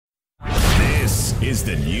is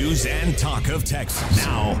the news and talk of Texas.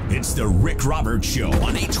 Now, it's the Rick Roberts Show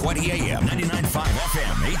on 820 AM, 99.5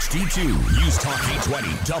 FM, HD2, News Talk 820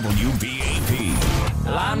 WBAP.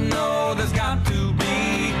 Well, I know there's got to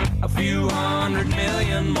be a few 100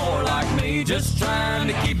 million more like me, just trying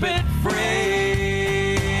to keep it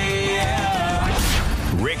free.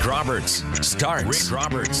 Yeah. Rick Roberts starts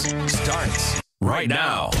right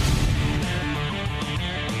now.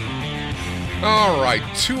 All right,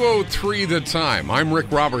 2:03 the time. I'm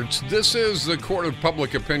Rick Roberts. This is the Court of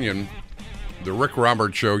Public Opinion, the Rick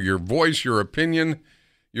Roberts Show. Your voice, your opinion,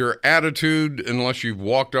 your attitude, unless you've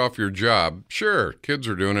walked off your job. Sure, kids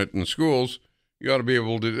are doing it in schools. You ought to be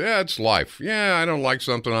able to, it's life. Yeah, I don't like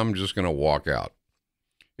something, I'm just going to walk out.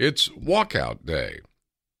 It's walkout day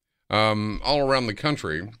all around the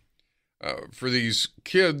country for these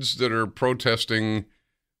kids that are protesting.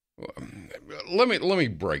 Let me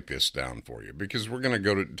break this down for you, because we're going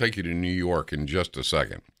to take you to New York in just a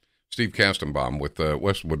second. Steve Kastenbaum with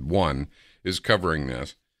Westwood One is covering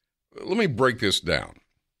this. Let me break this down.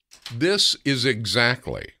 This is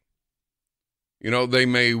exactly, they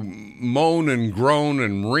may moan and groan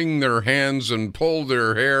and wring their hands and pull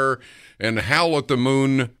their hair and howl at the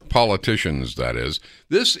moon, politicians, that is.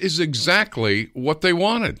 This is exactly what they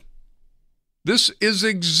wanted. This is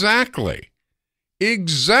exactly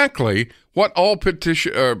what all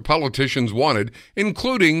politicians wanted,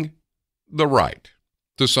 including the right,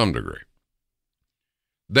 to some degree.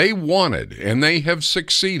 They wanted, and they have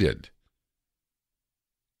succeeded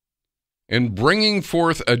in bringing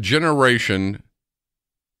forth a generation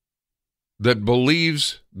that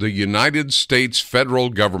believes the United States federal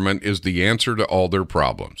government is the answer to all their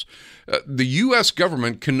problems. The U.S.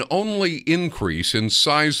 government can only increase in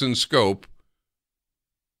size and scope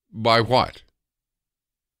by what?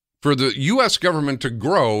 For the U.S. government to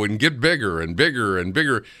grow and get bigger and bigger and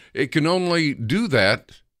bigger, it can only do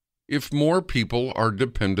that if more people are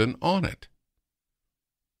dependent on it.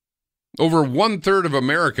 Over 1/3 of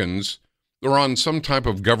Americans are on some type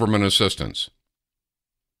of government assistance.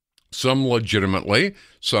 Some legitimately,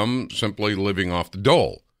 some simply living off the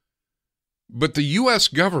dole. But the U.S.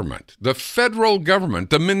 government, the federal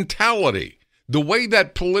government, the mentality, the way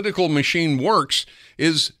that political machine works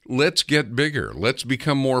is, let's get bigger. Let's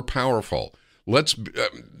become more powerful.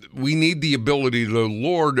 We need the ability to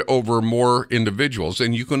lord over more individuals.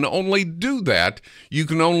 And you can only do that. You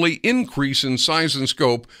can only increase in size and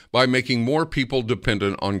scope by making more people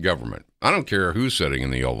dependent on government. I don't care who's sitting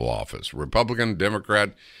in the Oval Office, Republican,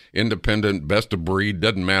 Democrat, Independent, best of breed,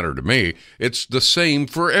 doesn't matter to me. It's the same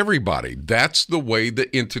for everybody. That's the way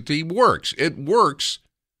the entity works. It works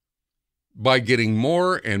by getting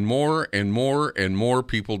more and more and more and more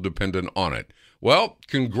people dependent on it. Well,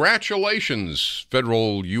 congratulations,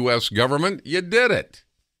 federal U.S. government. You did it.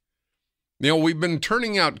 We've been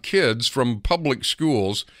turning out kids from public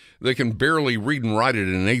schools that can barely read and write at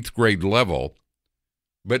an 8th grade level.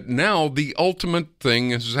 But now the ultimate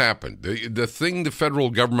thing has happened. The thing the federal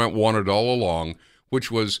government wanted all along, which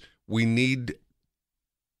was we need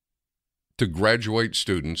to graduate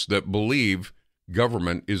students that believe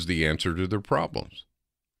government is the answer to their problems.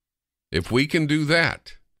 If we can do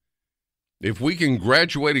that, if we can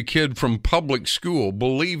graduate a kid from public school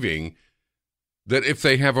believing that if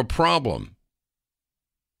they have a problem,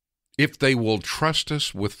 if they will trust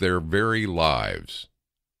us with their very lives,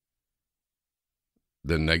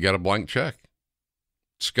 then they got a blank check.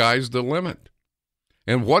 Sky's the limit.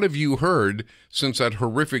 And what have you heard since that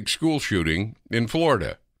horrific school shooting in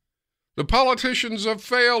Florida? The politicians have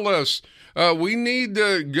failed us. We need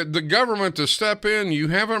the government to step in. You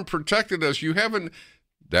haven't protected us.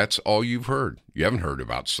 That's all you've heard. You haven't heard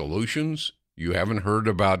about solutions. You haven't heard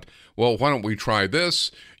about, well, why don't we try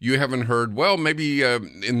this? You haven't heard, well, maybe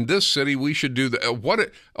in this city we should do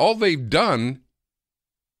that. All they've done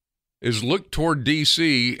is look toward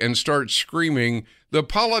D.C. and start screaming, the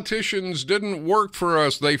politicians didn't work for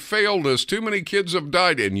us. They failed us. Too many kids have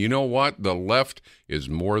died. And you know what? The left is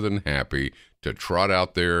more than happy to trot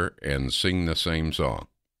out there and sing the same song.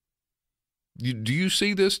 Do you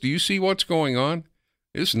see this? Do you see what's going on?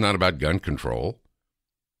 This is not about gun control.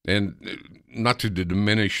 And not to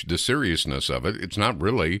diminish the seriousness of it, it's not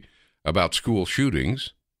really about school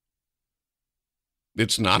shootings.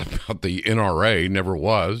 It's not about the NRA, never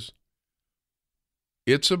was.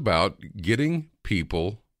 It's about getting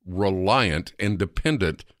people reliant and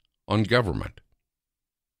dependent on government.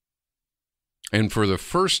 And for the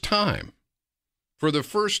first time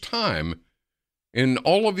in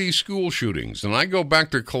all of these school shootings, and I go back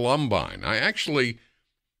to Columbine,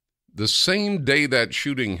 the same day that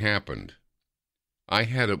shooting happened, I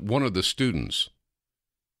had one of the students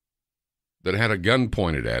that had a gun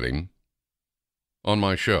pointed at him on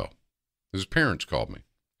my show. His parents called me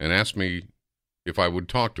and asked me if I would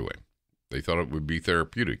talk to him. They thought it would be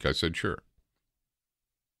therapeutic. I said, sure.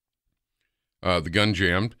 The gun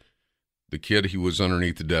jammed. The kid he was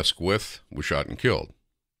underneath the desk with was shot and killed.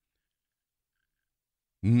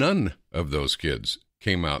 None of those kids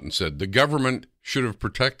came out and said, the government should have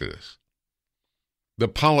protected us. The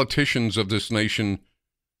politicians of this nation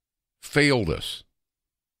failed us.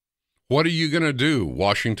 What are you going to do,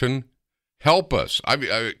 Washington? Help us.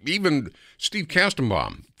 Even Steve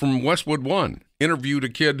Kastenbaum from Westwood One interviewed a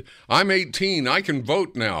kid. I'm 18. I can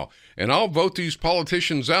vote now, and I'll vote these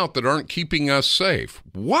politicians out that aren't keeping us safe.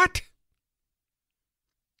 What?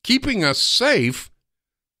 Keeping us safe?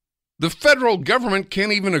 The federal government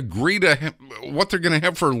can't even agree to what they're going to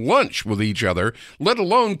have for lunch with each other, let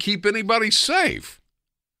alone keep anybody safe.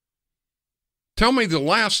 Tell me the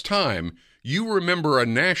last time you remember a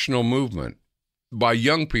national movement by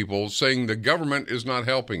young people saying the government is not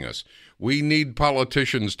helping us. We need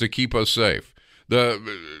politicians to keep us safe. The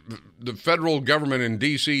federal government in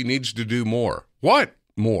D.C. needs to do more. What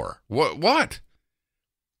more? What?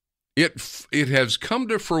 It has come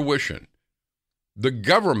to fruition. The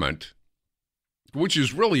government, which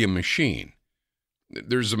is really a machine,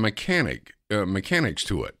 there's a mechanics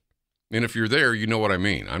to it. And if you're there, you know what I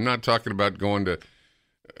mean. I'm not talking about going to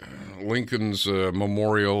Lincoln's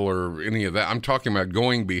memorial or any of that. I'm talking about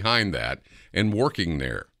going behind that and working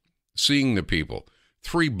there, seeing the people.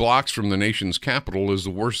 3 blocks from the nation's capital is the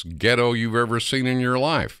worst ghetto you've ever seen in your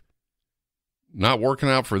life. Not working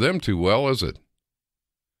out for them too well, is it?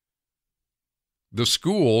 The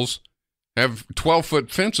schools have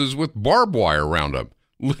 12-foot fences with barbed wire around them,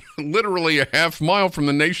 literally a half mile from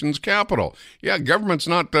the nation's capital. Yeah, government's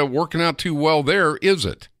not working out too well there, is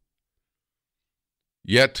it?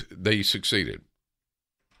 Yet they succeeded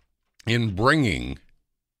in bringing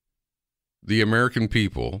the American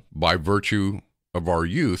people, by virtue of our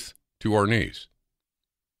youth, to our knees.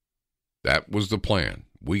 That was the plan.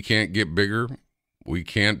 We can't get bigger. We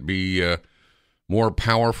can't be more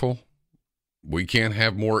powerful. We can't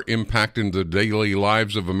have more impact in the daily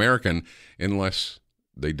lives of Americans unless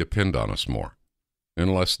they depend on us more,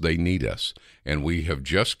 unless they need us. And we have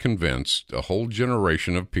just convinced a whole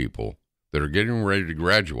generation of people that are getting ready to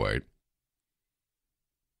graduate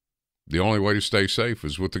the only way to stay safe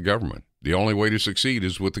is with the government. The only way to succeed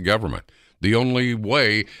is with the government. The only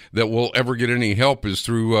way that we'll ever get any help is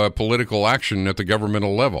through political action at the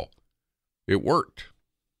governmental level. It worked.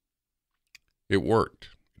 It worked.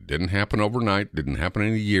 Didn't happen overnight, didn't happen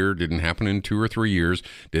in a year, didn't happen in 2 or 3 years,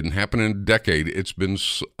 didn't happen in a decade. It's been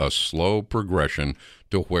a slow progression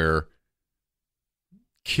to where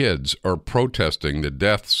kids are protesting the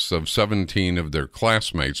deaths of 17 of their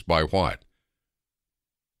classmates by what?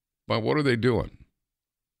 By what are they doing?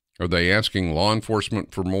 Are they asking law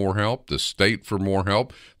enforcement for more help, the state for more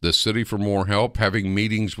help, the city for more help, having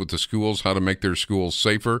meetings with the schools, how to make their schools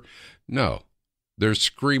safer? No. They're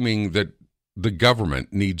screaming that the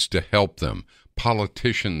government needs to help them.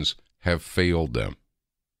 Politicians have failed them.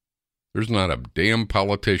 There's not a damn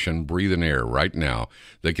politician breathing air right now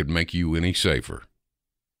that could make you any safer.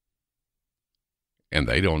 And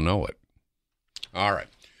they don't know it. All right.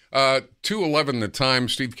 2:11 the time.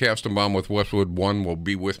 Steve Kastenbaum with Westwood One will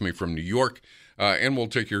be with me from New York, and we'll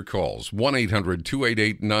take your calls.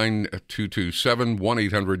 1-800-288-9227,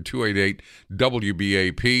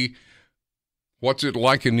 1-800-288-WBAP. What's it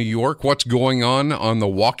like in New York? What's going on the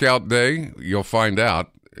walkout day? You'll find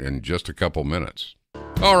out in just a couple minutes.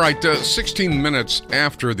 All right, 16 minutes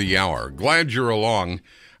after the hour. Glad you're along.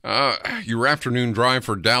 Your afternoon drive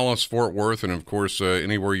for Dallas, Fort Worth, and, of course,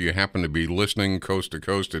 anywhere you happen to be listening coast to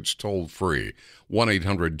coast, it's toll-free.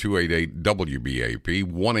 1-800-288-WBAP,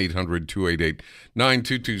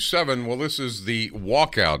 1-800-288-9227. Well, this is the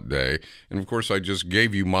walkout day, and, of course, I just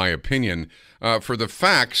gave you my opinion. For the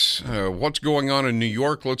facts, what's going on in New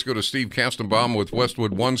York, let's go to Steve Kastenbaum with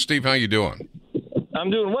Westwood One. Steve, how you doing? I'm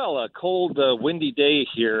doing well. A cold, windy day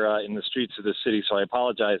here in the streets of the city, so I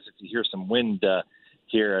apologize if you hear some wind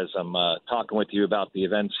here as I'm talking with you about the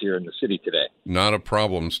events here in the city today. Not a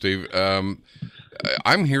problem, Steve. I'm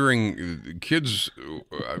hearing kids,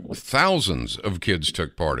 thousands of kids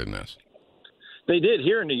took part in this. They did.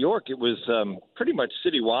 Here in New York, it was pretty much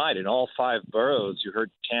citywide in all 5 boroughs. You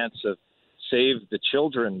heard chants of Save the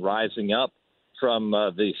Children rising up from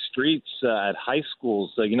the streets at high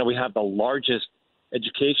schools. We have the largest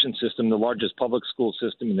education system, the largest public school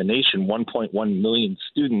system in the nation, 1.1 million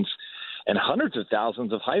students. And hundreds of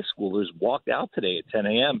thousands of high schoolers walked out today at 10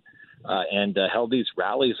 a.m. and held these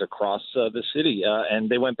rallies across the city. And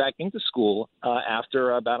they went back into school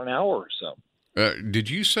after about an hour or so. Did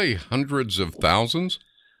you say hundreds of thousands?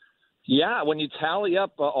 Yeah, when you tally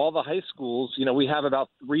up all the high schools, we have about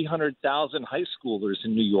 300,000 high schoolers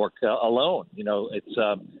in New York alone. It's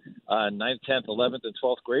 9th, 10th, 11th, and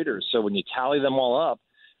 12th graders. So when you tally them all up,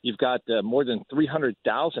 you've got more than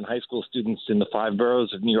 300,000 high school students in the 5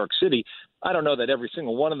 boroughs of New York City. I don't know that every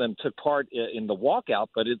single one of them took part in the walkout,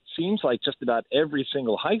 but it seems like just about every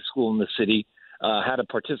single high school in the city had a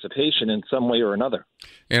participation in some way or another.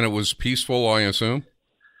 And it was peaceful, I assume?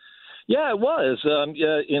 Yeah, it was.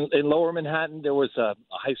 In Lower Manhattan, there was a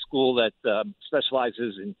high school that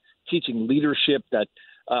specializes in teaching leadership that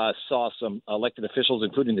saw some elected officials,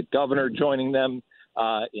 including the governor, joining them.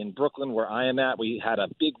 In Brooklyn, where I am at, we had a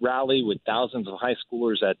big rally with thousands of high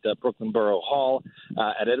schoolers at Brooklyn Borough Hall.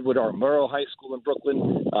 At Edward R. Murrow High School in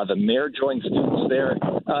Brooklyn, the mayor joined students there,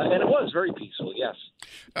 and it was very peaceful, yes.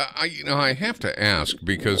 I have to ask,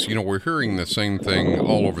 because, we're hearing the same thing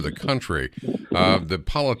all over the country. The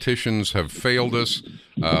politicians have failed us.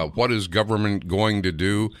 What is government going to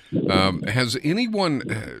do? Has anyone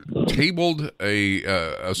tabled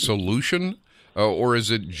a solution, or is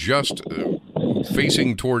it just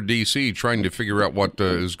facing toward D.C., trying to figure out what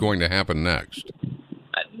is going to happen next?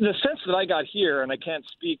 The sense that I got here, and I can't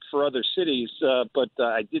speak for other cities, but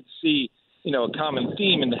I did see, a common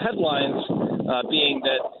theme in the headlines being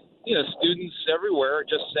that, students everywhere are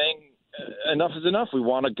just saying enough is enough. We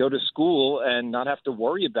want to go to school and not have to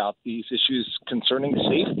worry about these issues concerning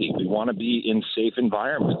safety. We want to be in safe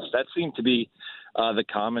environments. That seemed to be the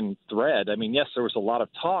common thread. I mean, yes, there was a lot of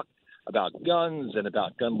talk about guns and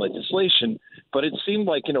about gun legislation, but it seemed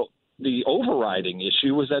like, the overriding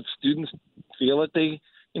issue was that students feel that they,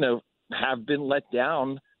 have been let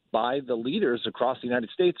down by the leaders across the United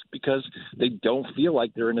States because they don't feel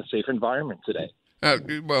like they're in a safe environment today.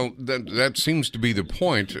 Well, that seems to be the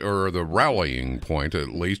point, or the rallying point, at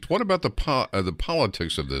least. What about the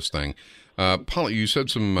politics of this thing? You said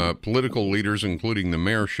some political leaders, including the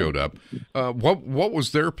mayor, showed up. What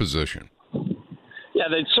was their position? Yeah,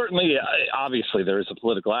 they certainly, obviously, there is a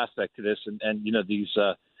political aspect to this, and these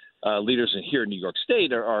leaders here in New York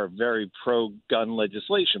State are very pro-gun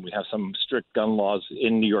legislation. We have some strict gun laws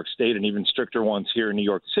in New York State and even stricter ones here in New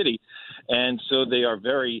York City, and so they are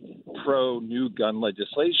very pro-new gun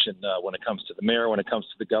legislation when it comes to the mayor, when it comes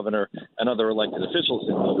to the governor, and other elected officials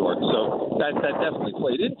in New York. So that definitely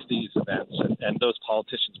played into these events, and those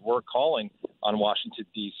politicians were calling on Washington,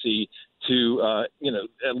 D.C. to,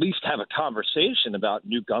 at least have a conversation about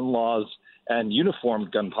new gun laws and uniform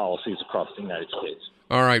gun policies across the United States.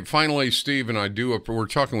 All right. Finally, Steve, and we're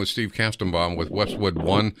talking with Steve Kastenbaum with Westwood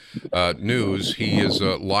One News. He is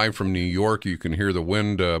live from New York. You can hear the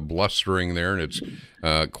wind blustering there, and it's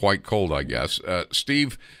quite cold, I guess.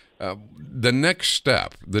 Steve, the next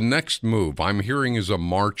step, the next move, I'm hearing, is a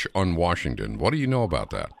march on Washington. What do you know about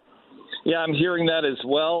that? Yeah, I'm hearing that as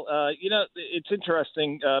well. It's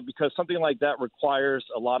interesting because something like that requires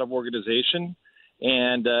a lot of organization,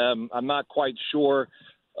 and I'm not quite sure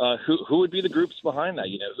who would be the groups behind that.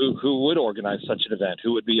 Who would organize such an event?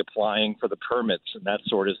 Who would be applying for the permits and that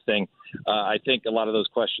sort of thing? I think a lot of those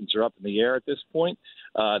questions are up in the air at this point.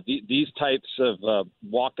 These types of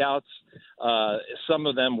walkouts, some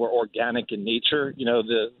of them were organic in nature.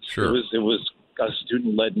 Sure. It was a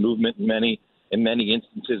student-led movement in many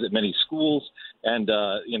instances at many schools, and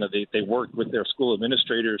they worked with their school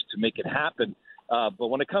administrators to make it happen. But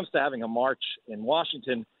when it comes to having a march in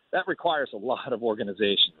Washington, that requires a lot of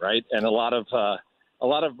organization, right, and a lot of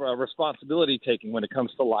responsibility taking when it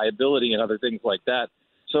comes to liability and other things like that.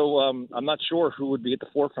 So I'm not sure who would be at the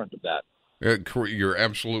forefront of that. You're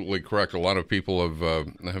absolutely correct. A lot of people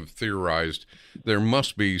have theorized there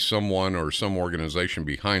must be someone or some organization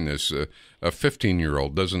behind this. A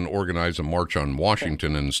 15-year-old doesn't organize a march on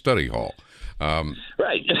Washington in Study Hall.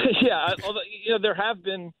 Right. Yeah. Although, there have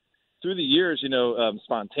been through the years,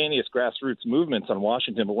 spontaneous grassroots movements on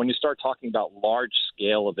Washington. But when you start talking about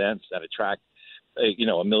large-scale events that attract,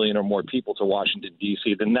 a million or more people to Washington,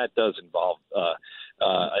 D.C., then that does involve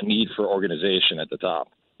a need for organization at the top.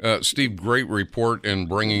 Steve, great report and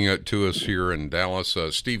bringing it to us here in Dallas.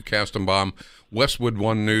 Steve Kastenbaum, Westwood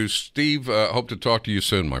One News. Steve, hope to talk to you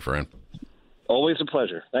soon, my friend. Always a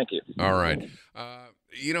pleasure. Thank you. All right.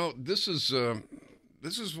 This is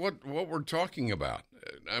what we're talking about.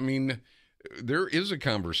 I mean, there is a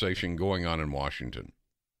conversation going on in Washington.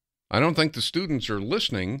 I don't think the students are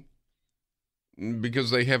listening because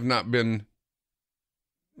they have not been,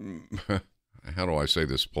 how do I say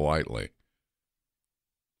this politely?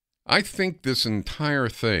 I think this entire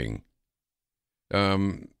thing,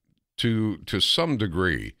 to to some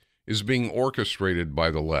degree, is being orchestrated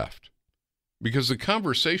by the left, because the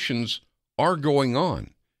conversations are going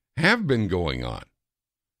on, have been going on.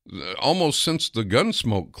 Almost since the gun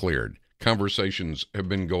smoke cleared, conversations have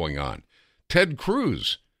been going on. Ted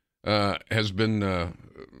Cruz has been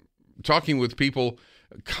talking with people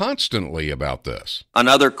constantly about this.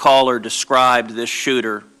 Another caller described this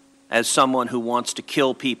shooter as someone who wants to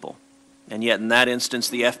kill people, and yet in that instance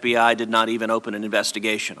the FBI did not even open an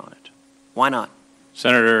investigation on it. Why not?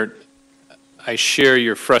 Senator, I share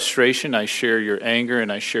your frustration, I share your anger,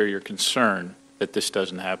 and I share your concern that this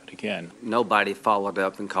doesn't happen again. Nobody followed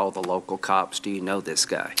up and called the local cops. Do you know this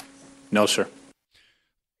guy? No, sir.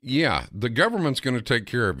 Yeah, the government's going to take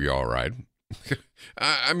care of you, all right.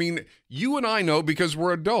 I mean, you and I know because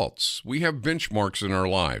we're adults. We have benchmarks in our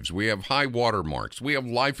lives. We have high water marks. We have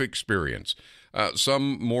life experience,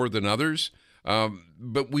 some more than others,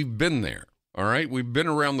 but we've been there, all right? We've been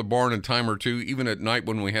around the barn a time or two, even at night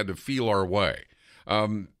when we had to feel our way.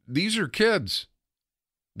 These are kids.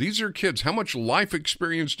 These are kids. How much life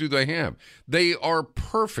experience do they have? They are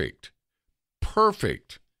perfect for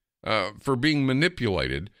being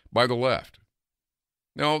manipulated by the left.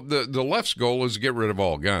 Now, the left's goal is to get rid of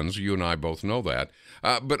all guns. You and I both know that.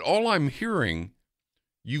 But all I'm hearing,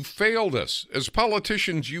 you failed us. As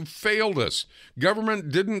politicians, you failed us.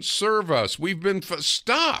 Government didn't serve us. We've been...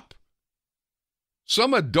 Stop!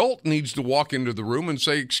 Some adult needs to walk into the room and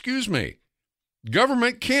say, excuse me,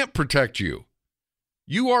 government can't protect you.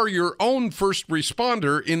 You are your own first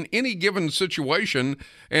responder in any given situation,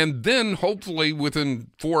 and then hopefully within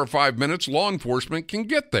 4 or 5 minutes, law enforcement can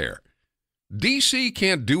get there. DC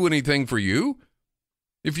can't do anything for you.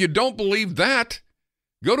 If you don't believe that,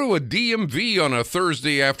 go to a DMV on a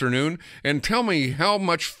Thursday afternoon and tell me how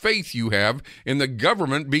much faith you have in the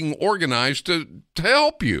government being organized to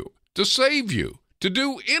help you, to save you, to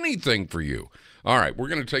do anything for you. All right, we're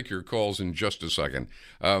going to take your calls in just a second.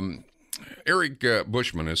 Eric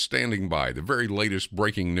Bushman is standing by, the very latest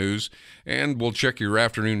breaking news, and we'll check your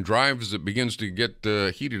afternoon drive as it begins to get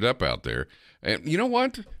heated up out there. And you know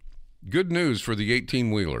what? Good news for the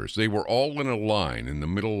 18-wheelers. They were all in a line in the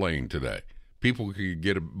middle lane today. People could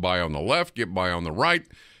get by on the left, get by on the right.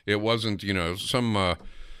 It wasn't, some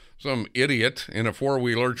idiot in a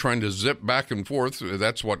four-wheeler trying to zip back and forth.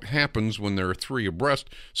 That's what happens when there are three abreast.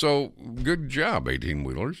 So good job,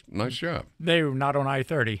 18-wheelers. Nice job. They were not on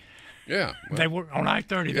I-30. Yeah. Well, they were on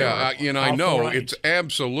I-30. Yeah, I know it's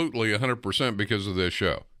absolutely 100% because of this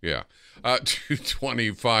show. Yeah.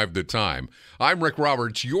 2:25 the time. I'm Rick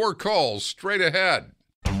Roberts. Your calls straight ahead.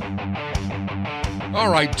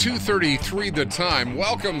 All right, 2:33 the time.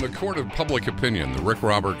 Welcome to Court of Public Opinion, the Rick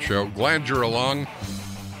Roberts Show. Glad you're along.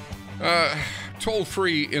 Toll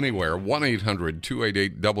free anywhere,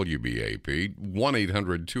 1-800-288-WBAP,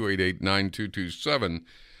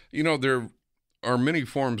 1-800-288-9227. There are many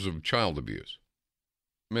forms of child abuse.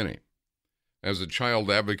 Many. As a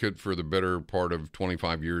child advocate for the better part of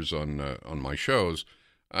 25 years on my shows,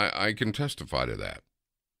 I can testify to that.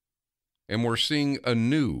 And we're seeing a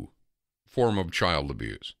new form of child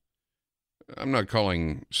abuse. I'm not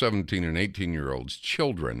calling 17 and 18-year-olds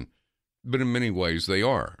children, but in many ways they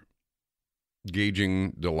are.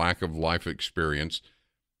 Gauging the lack of life experience.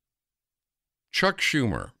 Chuck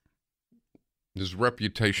Schumer, his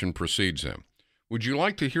reputation precedes him. Would you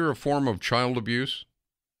like to hear a form of child abuse?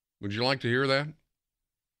 Would you like to hear that?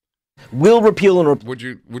 Will repeal and Would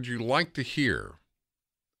you like to hear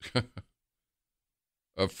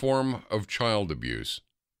a form of child abuse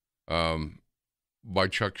by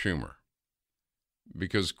Chuck Schumer?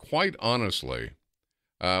 Because quite honestly,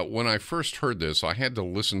 when I first heard this, I had to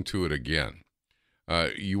listen to it again.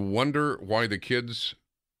 You wonder why the kids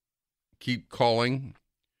keep calling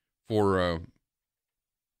for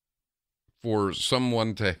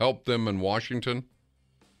someone to help them in Washington.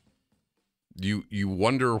 You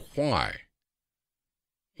wonder why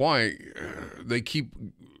they keep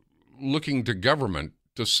looking to government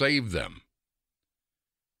to save them.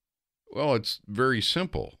 Well, it's very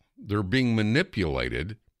simple. They're being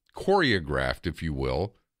manipulated, choreographed, if you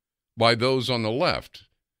will, by those on the left.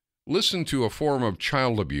 Listen to a form of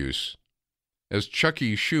child abuse as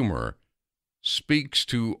Chucky Schumer speaks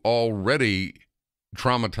to already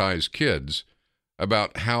traumatized kids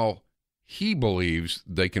about how he believes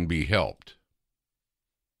they can be helped.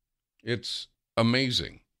 It's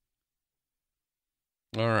amazing.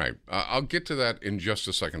 All right. I'll get to that in just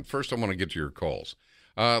a second. First, I want to get to your calls.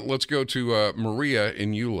 Let's go to Maria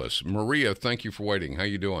in Euless. Maria, thank you for waiting. How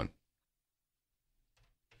you doing?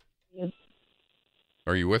 Yes.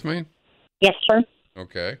 Are you with me? Yes, sir.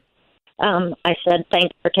 Okay. I said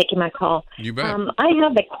thanks for taking my call. You bet. I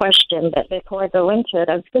have a question, but before I go into it,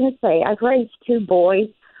 I was going to say I've raised two boys,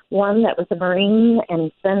 one that was a Marine and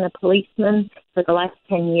has been a policeman for the last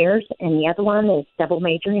 10 years, and the other one is double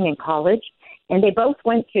majoring in college. And they both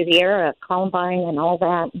went through the era of Columbine and all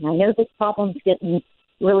that, and I know this problem's getting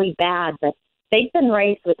really bad, but they've been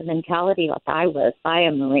raised with a mentality like I was by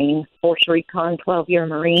a Marine, Force Recon, 12-year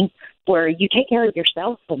Marine, where you take care of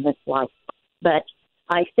yourself in this life. But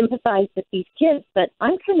I sympathize with these kids, but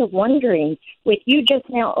I'm kind of wondering, with you just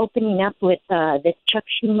now opening up with this Chuck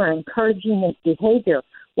Schumer encouraging this behavior,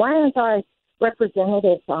 why aren't our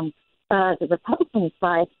representatives on the Republican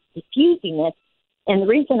side diffusing it? And the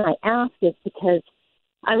reason I ask is because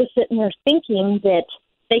I was sitting there thinking that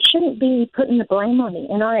they shouldn't be putting the blame on the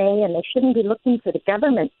NRA and they shouldn't be looking for the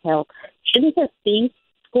government's help. Shouldn't this be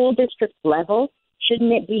school district level?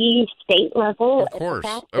 Shouldn't it be state level? Of course.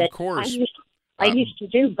 I used to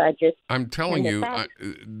do budgets. I'm telling you,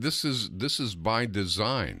 this is by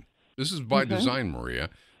design. This is by design,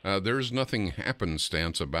 Maria. There's nothing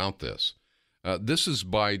happenstance about this. This is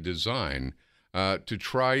by design to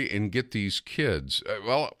try and get these kids.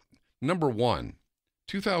 Well, number one,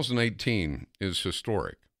 2018 is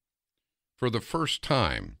historic. For the first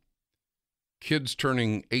time, kids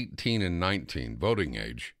turning 18 and 19, voting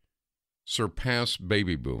age, surpass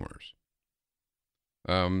baby boomers.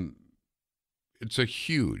 It's a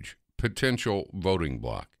huge potential voting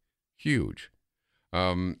block. Huge.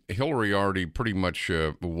 Hillary already pretty much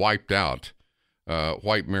wiped out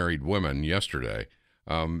white married women yesterday.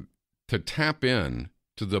 To tap in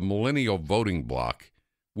to the millennial voting block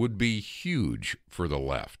would be huge for the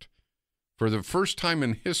left. For the first time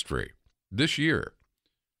in history, this year,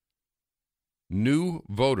 new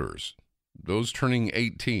voters, those turning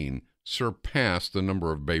 18, surpass the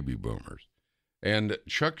number of baby boomers. And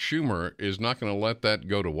Chuck Schumer is not going to let that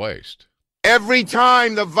go to waste. Every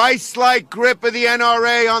time the vice-like grip of the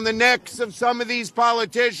NRA on the necks of some of these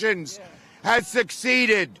politicians has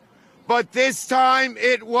succeeded, but this time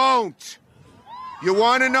it won't. You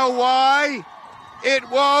want to know why? It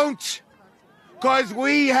won't. Because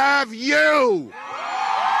we have you.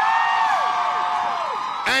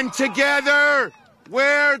 And together,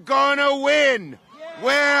 we're gonna win.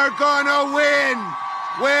 We're gonna win.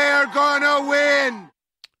 We're gonna win.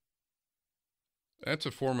 That's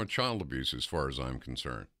a form of child abuse as far as I'm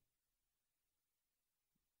concerned.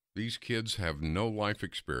 These kids have no life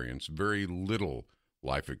experience, very little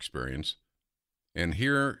life experience. And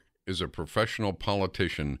here is a professional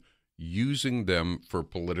politician using them for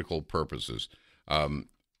political purposes.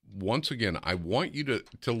 Once again, I want you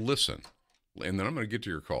to listen, and then I'm going to get to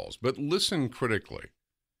your calls, but listen critically.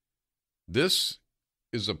 This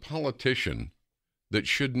is a politician that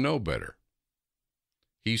should know better.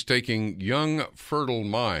 He's taking young, fertile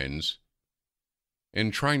minds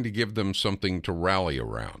and trying to give them something to rally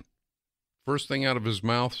around. First thing out of his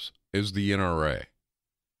mouth is the NRA.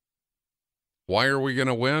 Why are we going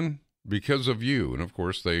to win? Because of you. And, of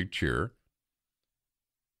course, they cheer.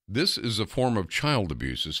 This is a form of child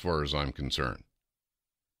abuse as far as I'm concerned.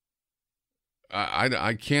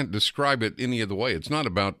 I can't describe it any other way. It's not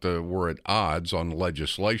about we're at odds on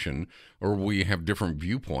legislation or we have different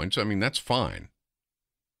viewpoints. I mean, that's fine.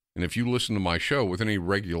 And if you listen to my show with any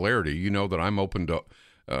regularity, you know that I'm open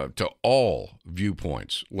to all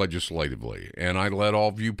viewpoints legislatively, and I let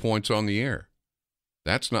all viewpoints on the air.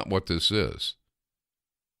 That's not what this is.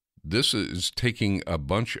 This is taking a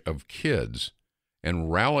bunch of kids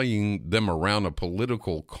and rallying them around a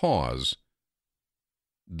political cause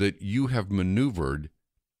that you have maneuvered,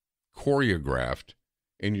 choreographed,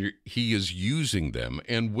 and he is using them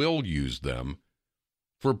and will use them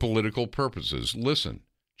for political purposes. Listen,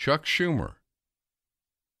 Chuck Schumer.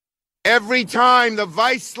 Every time the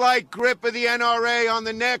vice-like grip of the NRA on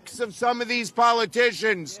the necks of some of these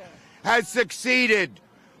politicians has succeeded,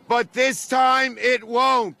 but this time it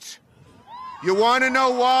won't. You want to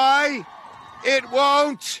know why? It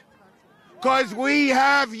won't. Because we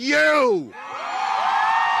have you.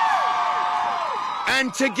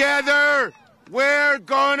 And together, we're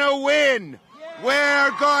gonna win.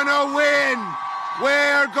 We're gonna win.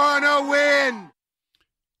 We're gonna win.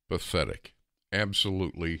 Pathetic.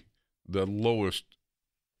 Absolutely the lowest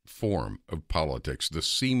form of politics, the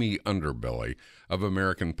seamy underbelly of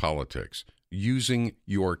American politics, using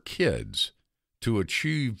your kids to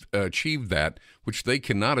achieve that which they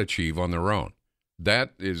cannot achieve on their own.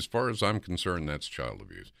 That, as far as I'm concerned, that's child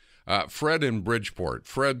abuse. Fred in Bridgeport.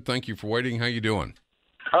 Fred, thank you for waiting. How you doing?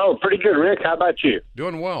 Oh, pretty good, Rick. How about you?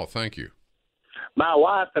 Doing well, thank you. My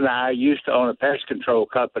wife and I used to own a pest control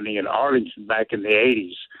company in Arlington back in the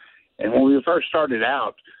 80s. And when we first started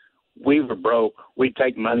out, we were broke. We'd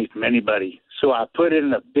take money from anybody. So I put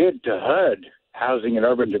in a bid to HUD, Housing and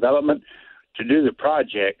Urban Development, to do the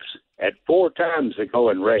projects at 4 times the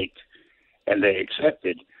going rate, and they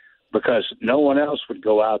accepted because no one else would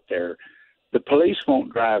go out there. The police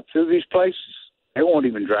won't drive through these places. They won't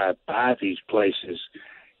even drive by these places.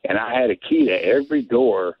 And I had a key to every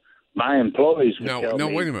door. My employees would tell me. No,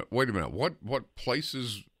 wait a minute. What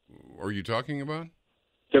places are you talking about?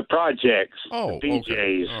 The projects, the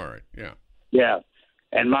PJs. Okay. All right, yeah. Yeah.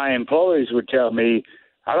 And my employees would tell me,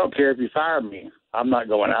 I don't care if you fire me. I'm not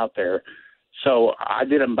going out there. So I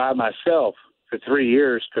did them by myself for 3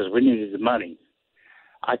 years because we needed the money.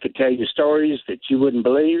 I could tell you stories that you wouldn't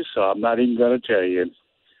believe, so I'm not even going to tell you.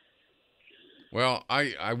 Well,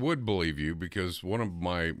 I would believe you because one of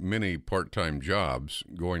my many part-time jobs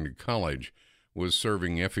going to college was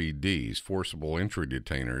serving FEDs, forcible entry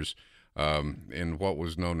detainers, in what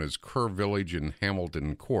was known as Kerr Village and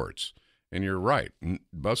Hamilton courts. And you're right,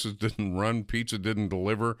 buses didn't run, pizza didn't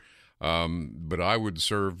deliver, but I would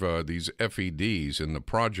serve these FEDs in the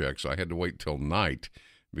projects. I had to wait till night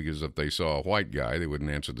because if they saw a white guy, they wouldn't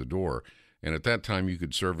answer the door. And at that time, you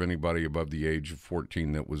could serve anybody above the age of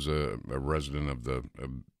 14 that was a resident of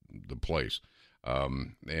the place.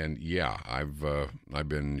 And yeah, I've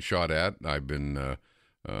been shot at. I've been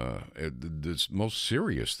this most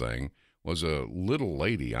serious thing was a little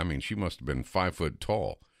lady. I mean, she must have been 5 foot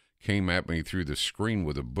tall. Came at me through the screen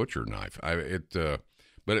with a butcher knife. Hey,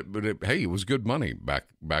 it was good money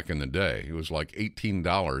back in the day. It was like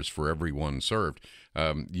 $18 for every one served.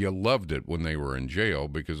 You loved it when they were in jail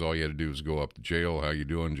because all you had to do was go up to jail. How you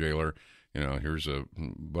doing, jailer? You know, here's a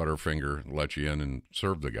Butterfinger, let you in and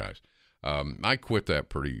serve the guys. I quit that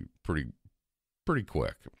pretty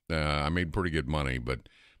quick. I made pretty good money, but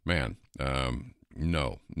man,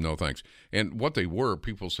 no thanks. And what they were,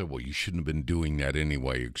 people said, well, you shouldn't have been doing that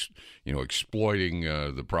anyway, exploiting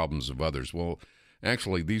the problems of others. Well,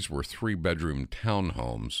 actually, these were 3-bedroom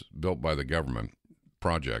townhomes built by the government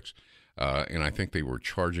projects. And I think they were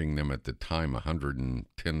charging them at the time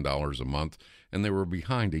 $110 a month, and they were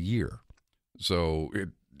behind a year. So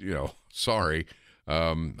sorry.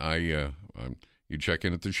 You check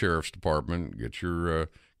in at the sheriff's department, get your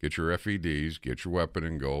FEDs, get your weapon,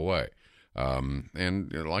 and go away.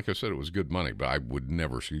 And like I said, it was good money, but I would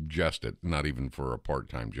never suggest it, not even for a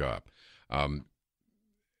part-time job. A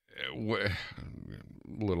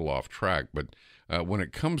little off track, but when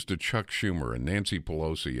it comes to Chuck Schumer and Nancy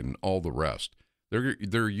Pelosi and all the rest,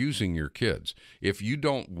 they're using your kids. If you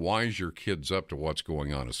don't wise your kids up to what's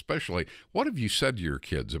going on, especially, what have you said to your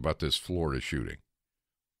kids about this Florida shooting?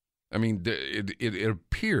 I mean, it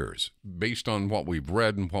appears, based on what we've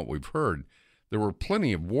read and what we've heard, there were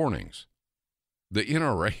plenty of warnings. The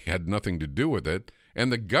NRA had nothing to do with it,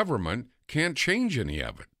 and the government can't change any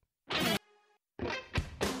of it.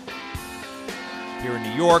 Here in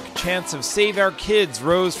New York, chants of Save Our Kids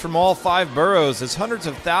rose from all 5 boroughs as hundreds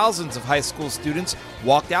of thousands of high school students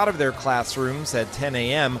walked out of their classrooms at 10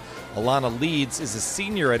 a.m. Alana Leeds is a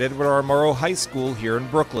senior at Edward R. Murrow High School here in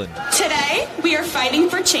Brooklyn. Today, we are fighting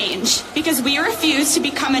for change because we refuse to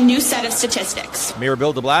become a new set of statistics. Mayor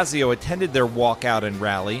Bill de Blasio attended their walkout and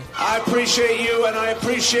rally. I appreciate you, and I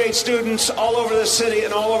appreciate students all over the city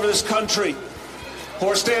and all over this country who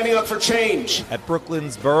are standing up for change. At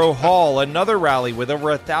Brooklyn's Borough Hall, another rally with over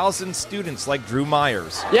 1,000 students like Drew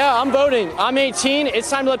Myers. Yeah, I'm voting. I'm 18. It's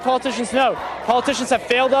time to let politicians know. Politicians have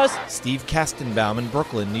failed us. Steve Kastenbaum in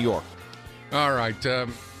Brooklyn, New York. All right,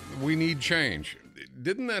 we need change.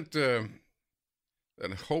 Didn't that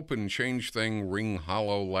hope and change thing ring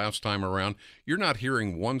hollow last time around? You're not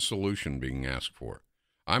hearing one solution being asked for.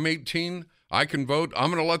 I'm 18. I can vote. I'm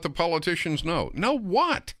going to let the politicians know. Know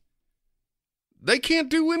what? They can't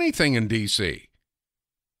do anything in D.C.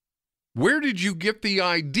 Where did you get the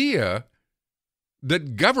idea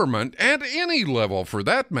that government, at any level for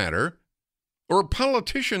that matter, or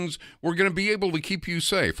politicians were going to be able to keep you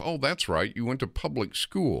safe? Oh, that's right. You went to public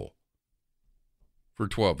school for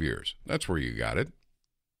 12 years. That's where you got it.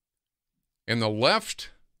 And the left,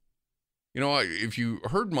 if you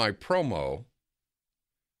heard my promo,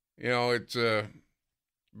 it's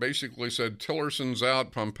basically said Tillerson's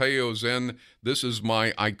out, Pompeo's in. This is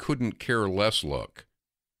my I couldn't care less look.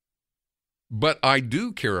 But I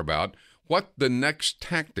do care about what the next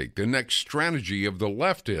tactic, the next strategy of the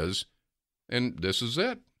left is, and this is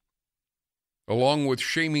it. Along with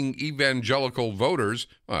shaming evangelical voters,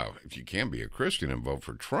 well, if you can't be a Christian and vote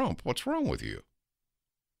for Trump, what's wrong with you?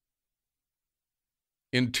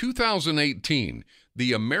 In 2018,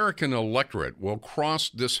 the American electorate will cross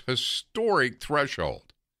this historic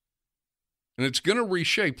threshold. And it's going to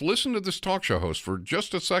reshape. Listen to this talk show host for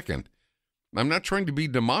just a second. I'm not trying to be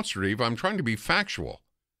demonstrative. I'm trying to be factual.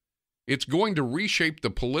 It's going to reshape the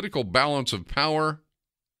political balance of power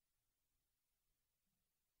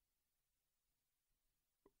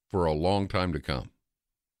for a long time to come.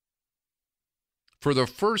 For the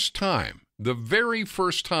first time, the very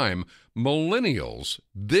first time, millennials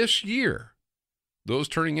this year, those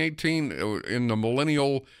turning 18 in the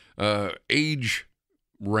millennial age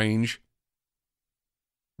range,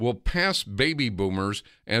 will pass baby boomers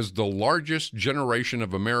as the largest generation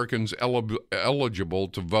of Americans eligible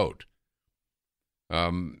to vote.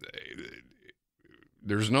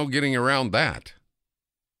 There's no getting around that.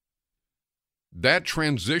 That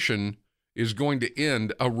transition is going to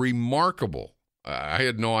end a remarkable, I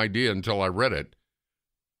had no idea until I read it,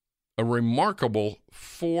 a remarkable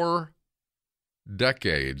 4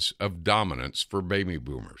 decades of dominance for baby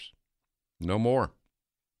boomers. No more.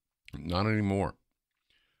 Not anymore.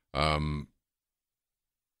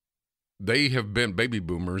 Baby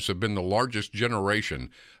boomers have been the largest generation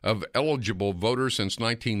of eligible voters since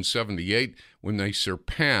 1978, when they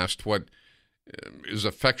surpassed what is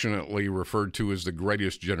affectionately referred to as the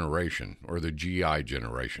greatest generation, or the GI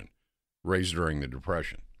generation, raised during the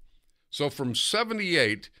Depression. So from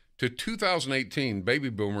 78 to 2018, baby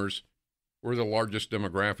boomers were the largest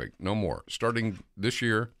demographic. No more. Starting this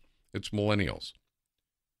year, it's millennials.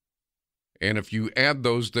 And if you add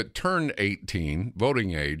those that turn 18,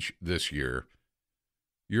 voting age this year,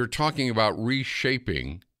 you're talking about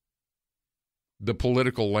reshaping the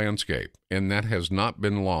political landscape, and that has not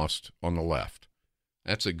been lost on the left.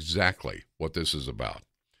 That's exactly what this is about.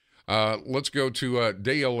 Let's go to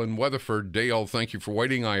Dale in Weatherford. Dale, thank you for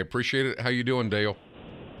waiting. I appreciate it. How you doing, Dale?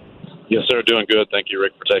 Yes, sir. Doing good. Thank you,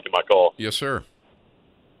 Rick, for taking my call. Yes, sir.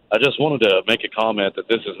 I just wanted to make a comment that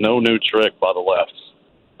this is no new trick by the left.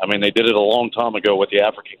 I mean, they did it a long time ago with the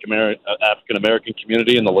African-American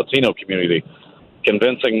community and the Latino community,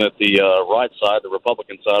 convincing that the right side, the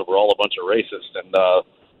Republican side, were all a bunch of racists. And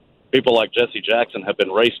people like Jesse Jackson have been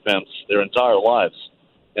race pimps their entire lives.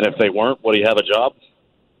 And if they weren't, would he have a job?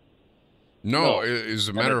 No. As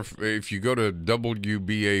a matter of, if you go to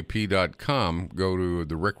WBAP.com, go to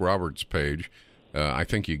the Rick Roberts page, I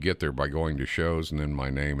think you get there by going to shows and then my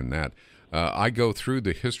name and that. I go through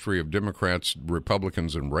the history of Democrats,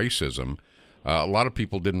 Republicans, and racism. A lot of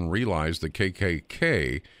people didn't realize the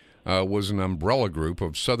KKK was an umbrella group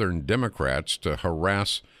of Southern Democrats to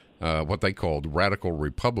harass what they called radical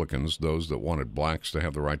Republicans, those that wanted blacks to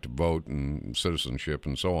have the right to vote and citizenship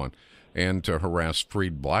and so on, and to harass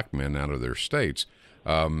freed black men out of their states.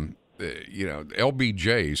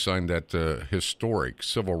 LBJ signed that historic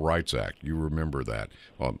Civil Rights Act. You remember that.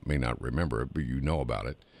 Well, may not remember it, but you know about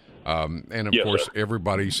it. And of course,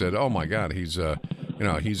 everybody said, "Oh my God, he's a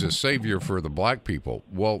savior for the black people."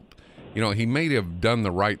 Well, he may have done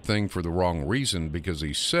the right thing for the wrong reason, because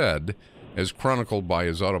he said, as chronicled by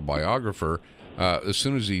his autobiographer, as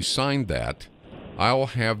soon as he signed that, I'll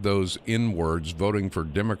have those N-words voting for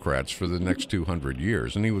Democrats for the next 200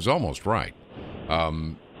 years, and he was almost right.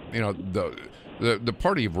 The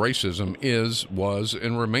party of racism was,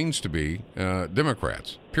 and remains to be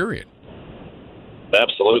Democrats. Period.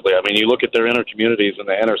 Absolutely. I mean, you look at their inner communities and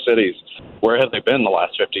the inner cities. Where have they been the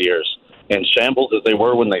last 50 years? In shambles as they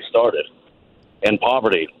were when they started. And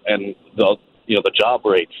poverty and the job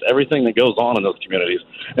rates, everything that goes on in those communities.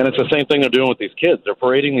 And it's the same thing they're doing with these kids. They're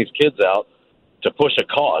parading these kids out to push a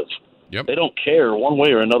cause. Yep. They don't care one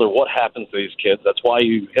way or another what happens to these kids. That's why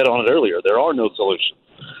you hit on it earlier. There are no solutions,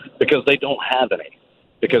 because they don't have any.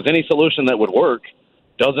 Because any solution that would work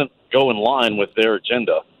doesn't go in line with their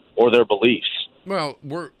agenda or their beliefs. Well,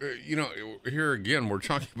 we're, here again, we're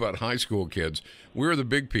talking about high school kids. We're the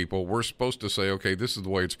big people. We're supposed to say, okay, this is the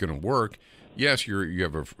way it's going to work. Yes, you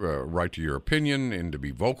have a right to your opinion and to be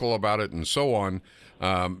vocal about it and so on.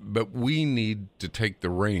 But we need to take the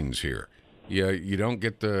reins here. Yeah, you don't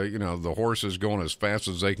get the horses going as fast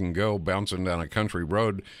as they can go, bouncing down a country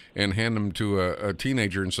road, and hand them to a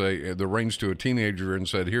teenager and say, the reins to a teenager and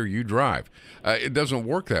said, here, you drive. It doesn't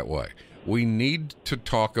work that way. We need to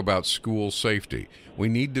talk about school safety. We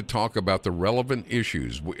need to talk about the relevant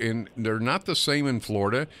issues. And they're not the same in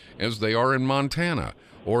Florida as they are in Montana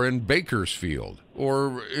or in Bakersfield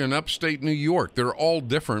or in upstate New York. They're all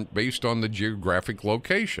different based on the geographic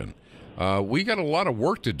location. We got a lot of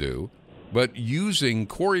work to do, but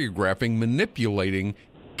choreographing, manipulating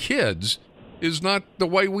kids is not the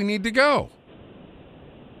way we need to go.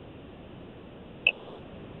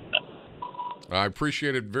 I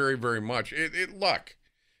appreciate it very, very much. Look,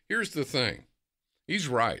 here's the thing. He's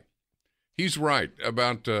right. He's right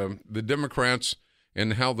about the Democrats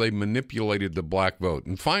and how they manipulated the black vote.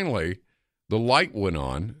 And finally, the light went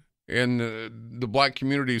on, and the black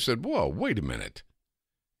community said, whoa, wait a minute.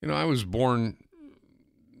 You know, I was born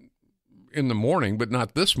in the morning, but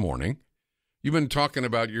not this morning. You've been talking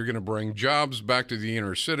about you're going to bring jobs back to the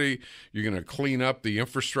inner city. You're going to clean up the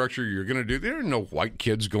infrastructure. You're going to do. There are no white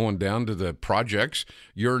kids going down to the projects,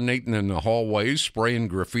 urinating in the hallways, spraying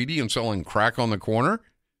graffiti, and selling crack on the corner.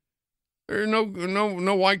 There are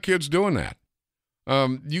no white kids doing that.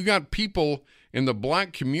 You got people in the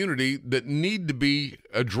black community that need to be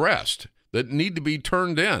addressed, that need to be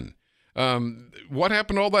turned in. What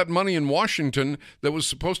happened to all that money in Washington that was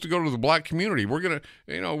supposed to go to the black community? We're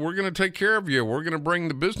gonna take care of you. We're gonna bring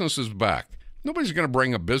the businesses back. Nobody's gonna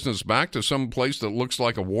bring a business back to some place that looks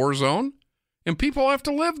like a war zone, and people have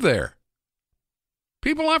to live there.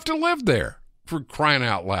 People have to live there, for crying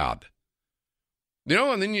out loud. You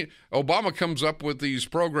know, and then Obama comes up with these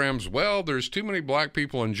programs. Well, there's too many black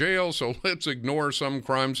people in jail, so let's ignore some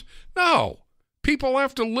crimes. No, people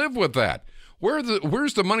have to live with that.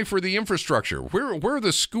 Where's the money for the infrastructure? Where are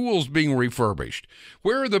the schools being refurbished?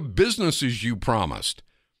 Where are the businesses you promised?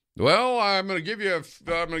 Well, I'm going to give you a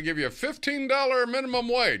 $15 minimum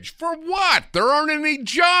wage. For what? There aren't any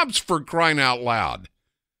jobs, for crying out loud.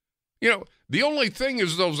 You know, the only thing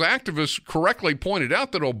is those activists correctly pointed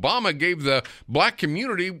out that Obama gave the black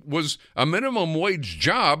community was a minimum wage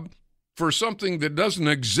job for something that doesn't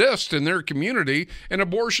exist in their community, an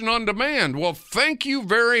abortion on demand. Well, thank you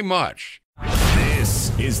very much.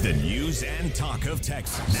 This is the news and talk of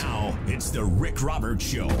Texas. Now, it's the Rick Roberts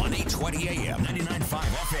Show on 820 AM, 99.5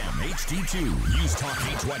 FM, HD2, News Talk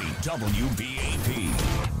 820,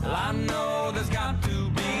 WBAP. Well, I know there's got to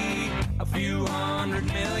be a few 100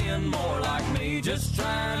 million more like me, just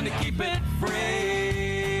trying to keep it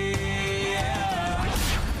free. Yeah.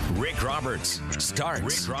 Rick Roberts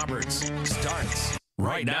starts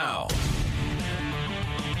right now.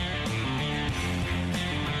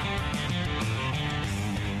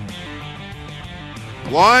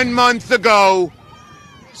 One month ago,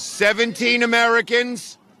 17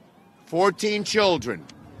 Americans, 14 children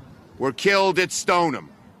were killed at Stoneham.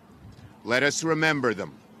 Let us remember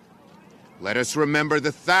them. Let us remember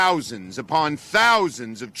the thousands upon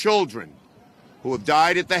thousands of children who have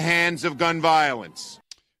died at the hands of gun violence.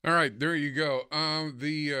 All right, there you go.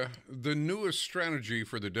 The newest strategy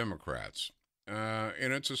for the Democrats,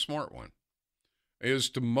 and it's a smart one, is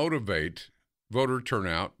to motivate voter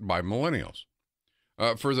turnout by millennials.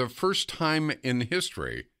 For the first time in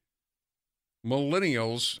history,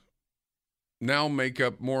 millennials now make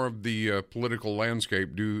up more of the political landscape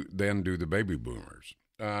than do the baby boomers.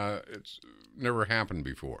 It's never happened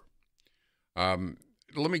before.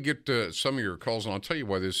 Let me get to some of your calls, and I'll tell you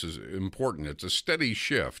why this is important. It's a steady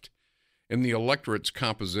shift in the electorate's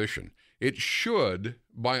composition. It should,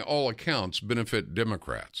 by all accounts, benefit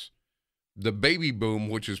Democrats. The baby boom,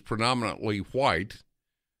 which is predominantly white,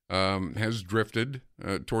 has drifted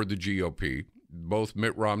toward the GOP. Both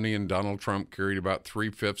Mitt Romney and Donald Trump carried about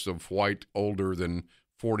 3/5 of white older than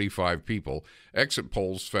 45 people. Exit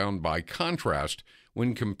polls found, by contrast,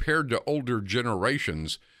 when compared to older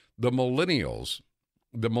generations, the millennial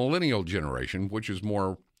generation, which is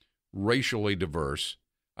more racially diverse,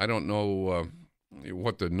 I don't know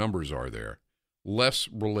what the numbers are there, less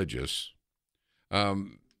religious,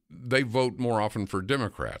 they vote more often for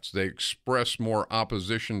Democrats. They express more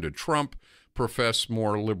opposition to Trump, profess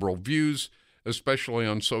more liberal views, especially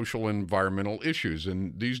on social and environmental issues.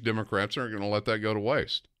 And these Democrats aren't going to let that go to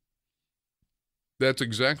waste. That's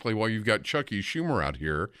exactly why you've got Chucky Schumer out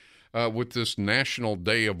here with this National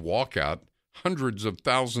Day of Walkout. Hundreds of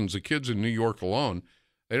thousands of kids in New York alone,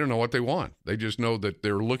 they don't know what they want. They just know that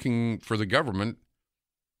they're looking for the government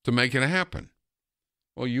to make it happen.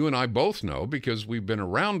 Well, you and I both know, because we've been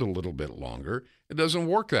around a little bit longer, it doesn't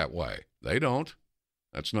work that way. They don't.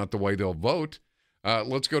 That's not the way they'll vote.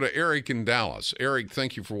 Let's go to Eric in Dallas. Eric,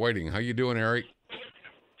 thank you for waiting. How you doing, Eric?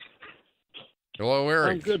 Hello,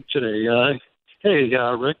 Eric. I'm good today. Hey,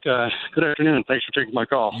 Rick. Good afternoon. Thanks for taking my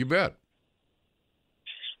call. You bet.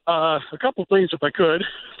 A couple things, if I could.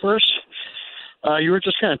 First, you were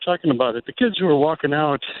just kind of talking about it. The kids who were walking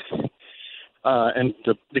out, and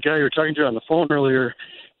the guy you were talking to on the phone earlier,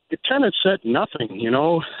 it kind of said nothing, you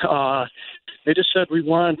know. They just said, we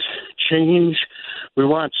want change. We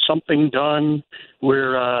want something done.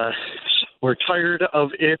 We're tired of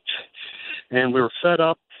it, and we're fed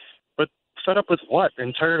up. But fed up with what?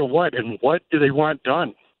 And tired of what? And what do they want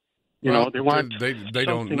done? You know, they want they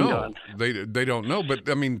don't know. They don't know. But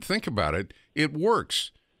I mean, think about it. It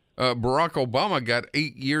works. Barack Obama got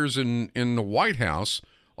 8 years in the White House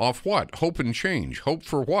off what? Hope and change. Hope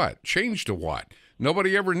for what? Change to what?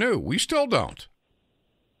 Nobody ever knew. We still don't.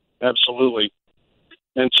 Absolutely.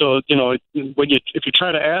 And so, if you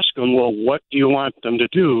try to ask them, well, what do you want them to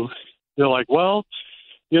do? They're like, well,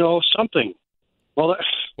 something. Well,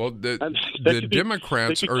 the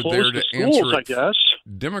Democrats are there to answer it. I guess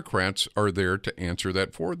Democrats are there to answer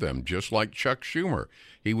that for them, just like Chuck Schumer.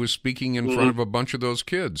 He was speaking in front of a bunch of those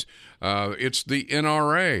kids. It's the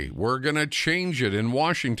NRA. We're going to change it in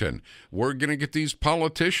Washington. We're going to get these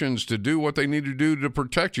politicians to do what they need to do to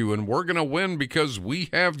protect you, and we're going to win because we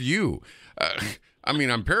have you.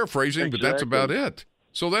 I'm paraphrasing, but that's about it.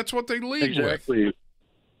 So that's what they lead with.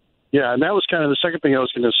 Yeah, and that was kind of the second thing I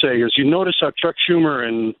was going to say is you notice how Chuck Schumer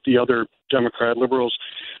and the other Democrat liberals,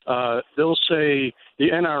 they'll say the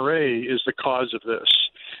NRA is the cause of this.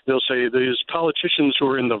 They'll say these politicians who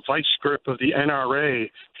are in the vice grip of the NRA,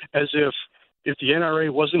 as if the NRA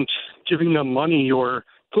wasn't giving them money or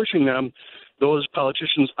pushing them, those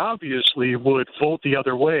politicians obviously would vote the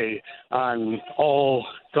other way on all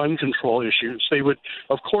gun control issues.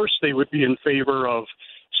 Of course, they would be in favor of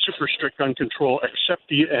super strict gun control, except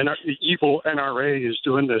the evil NRA is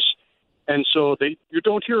doing this. And so you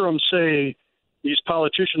don't hear them say, these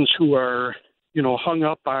politicians who are, hung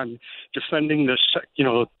up on defending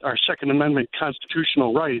our Second Amendment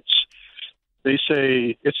constitutional rights, they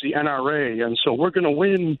say it's the NRA. And so we're going to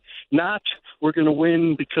win, we're going to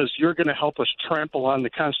win because you're going to help us trample on the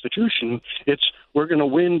Constitution. We're going to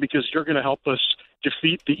win because you're going to help us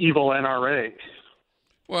defeat the evil NRA.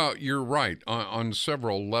 Well, you're right on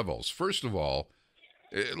several levels. First of all,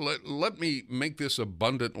 let me make this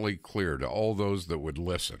abundantly clear to all those that would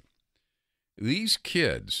listen. These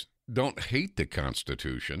kids don't hate the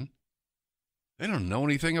Constitution. They don't know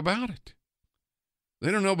anything about it. They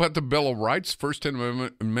don't know about the Bill of Rights, first 10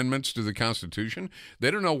 amendments to the Constitution. They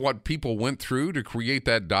don't know what people went through to create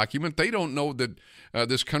that document. They don't know that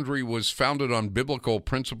this country was founded on biblical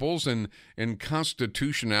principles and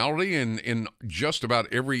constitutionality in just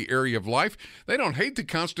about every area of life. They don't hate the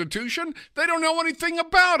Constitution. They don't know anything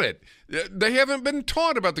about it. They haven't been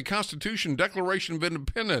taught about the Constitution, Declaration of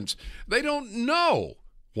Independence. They don't know.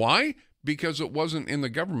 Why? Because it wasn't in the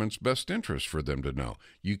government's best interest for them to know.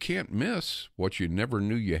 You can't miss what you never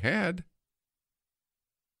knew you had.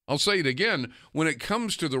 I'll say it again. When it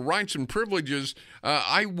comes to the rights and privileges,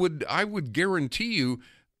 I would guarantee you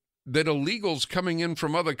that illegals coming in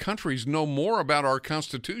from other countries know more about our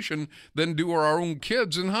Constitution than do our own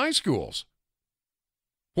kids in high schools.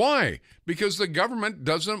 Why? Because the government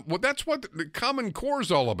doesn't. Well, that's what the Common Core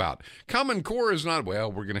is all about. Common Core is not,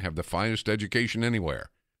 well, we're going to have the finest education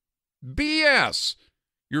anywhere. BS.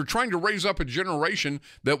 You're trying to raise up a generation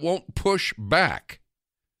that won't push back.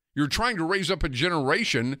 You're trying to raise up a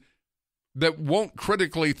generation that won't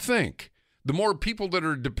critically think. The more people that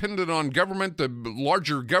are dependent on government, the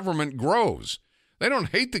larger government grows. They don't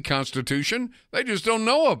hate the Constitution. They just don't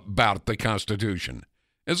know about the Constitution.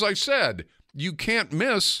 As I said, you can't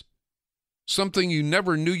miss something you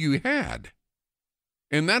never knew you had.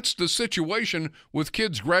 And that's the situation with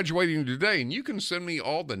kids graduating today. And you can send me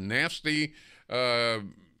all the nasty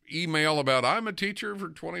email about I'm a teacher for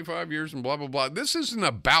 25 years and blah, blah, blah. This isn't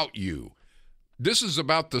about you. This is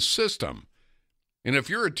about the system. And if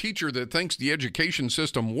you're a teacher that thinks the education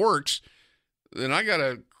system works, then I got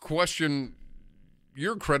to question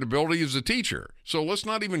your credibility as a teacher. So let's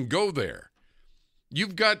not even go there.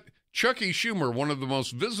 You've got Chucky Schumer, one of the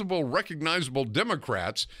most visible, recognizable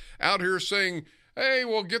Democrats, out here saying, hey,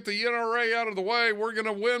 we'll get the NRA out of the way. We're going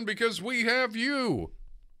to win because we have you.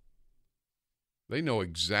 They know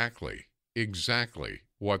exactly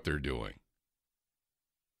what they're doing.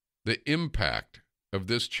 The impact of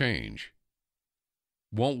this change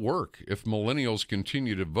won't work if millennials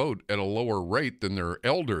continue to vote at a lower rate than their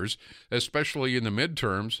elders, especially in the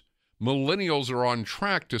midterms. Millennials are on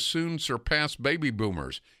track to soon surpass baby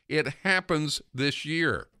boomers. It happens this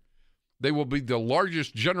year. They will be the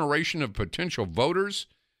largest generation of potential voters,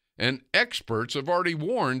 and experts have already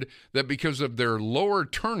warned that because of their lower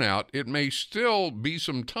turnout, it may still be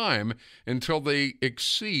some time until they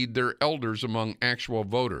exceed their elders among actual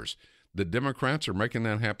voters. The Democrats are making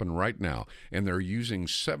that happen right now, and they're using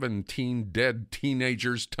 17 dead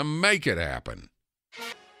teenagers to make it happen.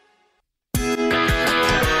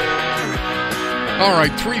 All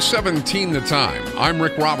right, 3:17 the time. I'm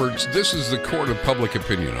Rick Roberts. This is the Court of Public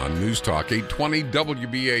Opinion on News Talk 820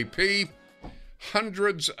 WBAP.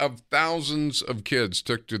 Hundreds of thousands of kids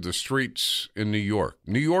took to the streets in New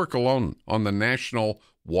York alone, on the National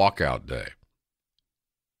Walkout Day.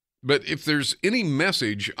 But if there's any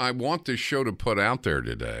message I want this show to put out there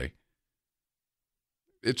today,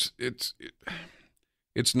 it's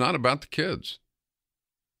not about the kids.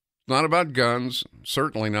 It's not about guns,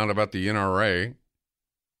 certainly not about the NRA,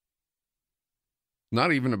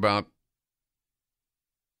 not even about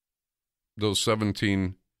those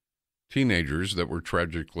 17 teenagers that were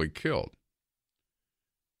tragically killed.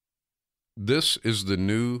 This is the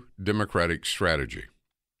new Democratic strategy.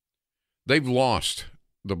 They've lost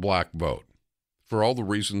the black vote for all the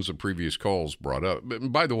reasons the previous calls brought up. But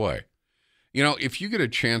by the way, if you get a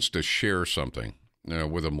chance to share something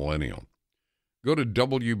with a millennial, go to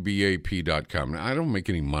WBAP.com. Now, I don't make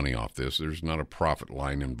any money off this. There's not a profit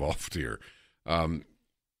line involved here.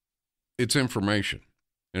 It's information,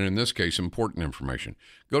 and in this case, important information.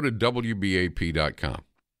 Go to WBAP.com.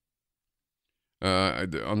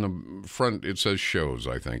 On the front, it says shows,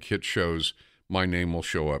 I think. Hit shows. My name will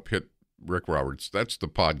show up. Hit Rick Roberts. That's the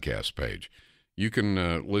podcast page. You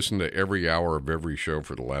can listen to every hour of every show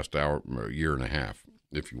for the last year and a half,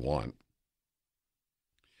 if you want.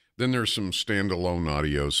 Then there's some standalone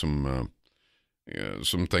audio, some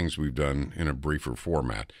things we've done in a briefer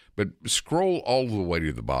format. But scroll all the way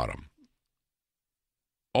to the bottom.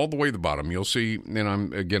 All the way to the bottom, you'll see, and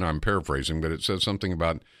I'm paraphrasing, but it says something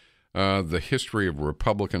about the history of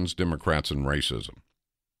Republicans, Democrats, and racism.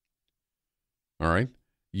 All right?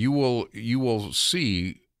 You will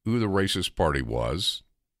see who the racist party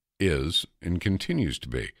is, and continues to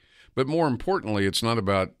be. But more importantly, it's not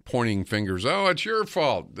about pointing fingers, oh, it's your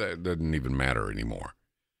fault. That doesn't even matter anymore.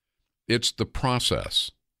 It's the process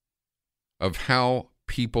of how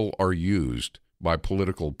people are used by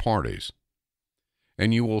political parties.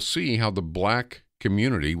 And you will see how the black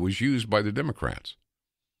community was used by the Democrats.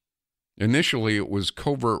 Initially, it was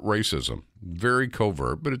covert racism, very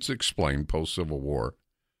covert, but it's explained post-Civil War.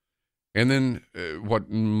 And then what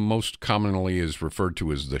most commonly is referred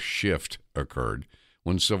to as the shift occurred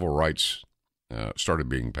when civil rights started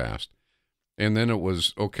being passed. And then it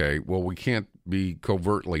was, okay, well, we can't be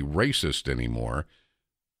covertly racist anymore.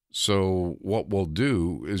 So what we'll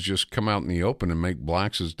do is just come out in the open and make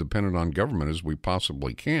blacks as dependent on government as we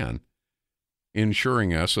possibly can,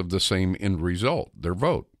 ensuring us of the same end result, their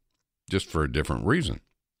vote, just for a different reason.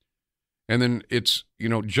 And then it's,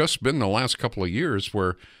 just been the last couple of years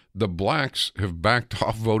where the blacks have backed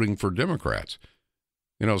off voting for Democrats.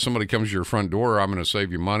 Somebody comes to your front door, I'm going to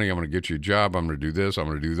save you money, I'm going to get you a job, I'm going to do this, I'm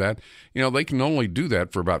going to do that. They can only do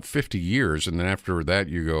that for about 50 years, and then after that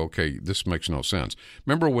you go, okay, this makes no sense.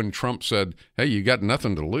 Remember when Trump said, hey, you got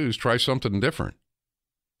nothing to lose, try something different?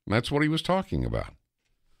 And that's what he was talking about.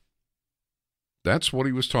 That's what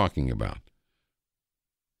he was talking about.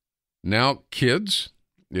 Now, kids,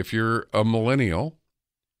 if you're a millennial,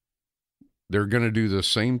 they're going to do the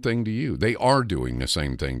same thing to you. They are doing the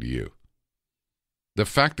same thing to you. The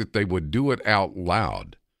fact that they would do it out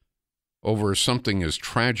loud over something as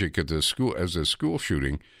tragic as a school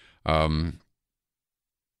shooting,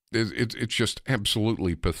 it's just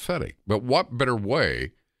absolutely pathetic. But what better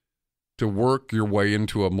way to work your way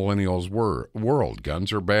into a millennial's world?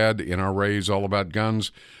 Guns are bad. NRA is all about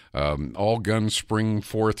guns. All guns spring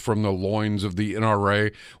forth from the loins of the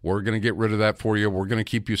NRA. We're going to get rid of that for you. We're going to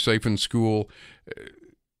keep you safe in school.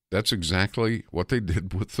 That's exactly what they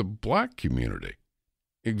did with the black community.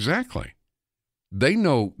 Exactly. They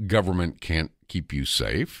know government can't keep you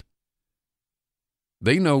safe.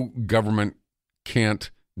 They know government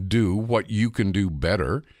can't do what you can do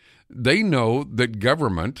better. They know that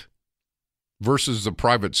government versus the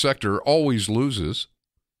private sector always loses.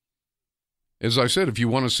 As I said, if you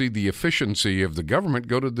want to see the efficiency of the government,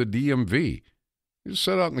 go to the DMV. You just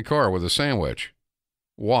sit out in the car with a sandwich.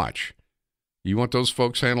 Watch. You want those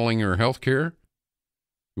folks handling your health care?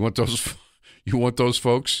 You want those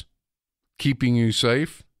folks keeping you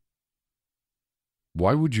safe?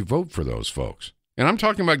 Why would you vote for those folks? And I'm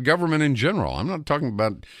talking about government in general. I'm not talking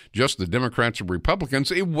about just the Democrats or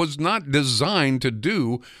Republicans. It was not designed to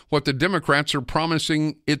do what the Democrats are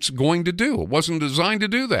promising it's going to do. It wasn't designed to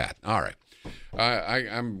do that. All right.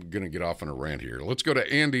 I'm going to get off on a rant here. Let's go to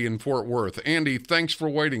Andy in Fort Worth. Andy, thanks for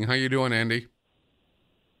waiting. How you doing, Andy?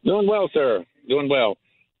 Doing well, sir. Doing well.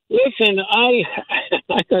 Listen, I'm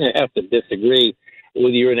going to have to disagree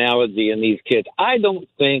with your analogy and these kids. I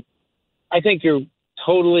think you're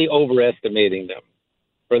totally overestimating them.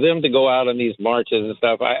 For them to go out on these marches and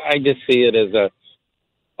stuff, I just see it as a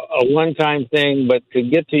one-time thing. But to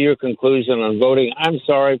get to your conclusion on voting, I'm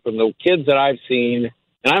sorry, from the kids that I've seen,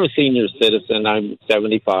 and I'm a senior citizen. I'm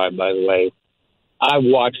 75, by the way. I've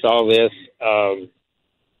watched all this, and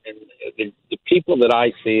the people that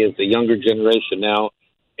I see as the younger generation now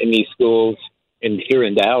in these schools here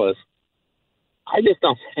in Dallas, I just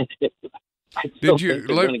don't think it. Did you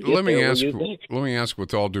let me ask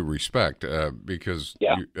with all due respect, because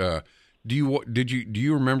Do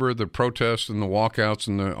you remember the protests and the walkouts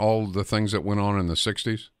and all the things that went on in the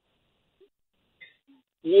 60s?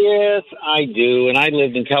 Yes, I do. And I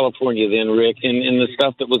lived in California then, Rick, and the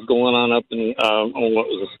stuff that was going on up in, what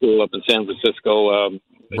was a school up in San Francisco,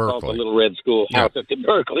 they called it the Little Red Schoolhouse up in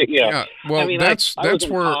Berkeley. Yeah. Well, I mean, that's where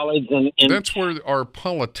that's where our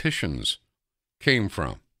politicians came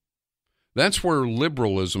from. That's where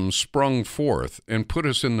liberalism sprung forth and put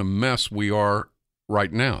us in the mess we are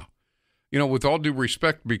right now. You know, with all due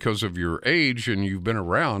respect, because of your age and you've been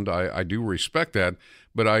around, I do respect that,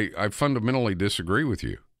 but I fundamentally disagree with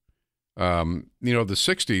you. You know, the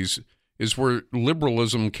 60s is where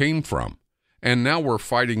liberalism came from, and now we're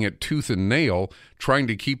fighting it tooth and nail, trying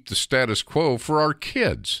to keep the status quo for our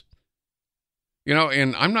kids. You know,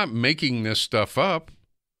 and I'm not making this stuff up.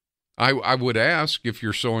 I would ask, if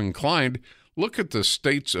you're so inclined, look at the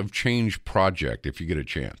States of Change Project if you get a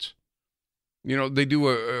chance. You know, they do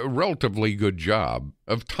a relatively good job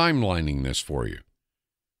of timelining this for you.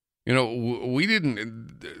 You know, we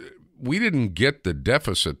didn't get the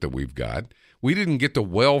deficit that we've got. We didn't get the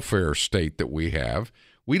welfare state that we have.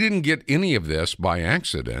 We didn't get any of this by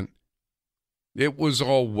accident. It was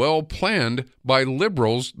all well planned by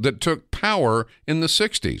liberals that took power in the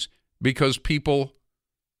 60s because people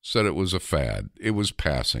said it was a fad. It was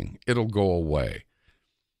passing. It'll go away.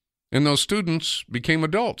 And those students became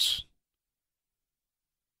adults.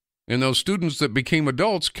 And those students that became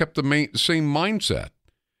adults kept the same mindset.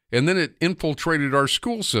 And then it infiltrated our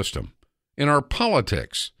school system, and our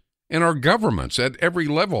politics, and our governments at every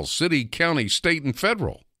level, city, county, state, and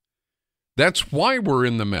federal. That's why we're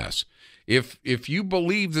in the mess. If you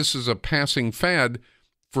believe this is a passing fad,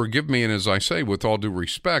 forgive me, and as I say, with all due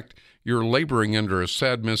respect, you're laboring under a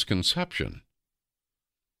sad misconception.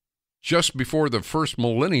 Just before the first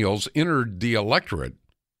millennials entered the electorate,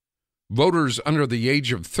 voters under the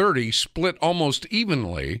age of 30 split almost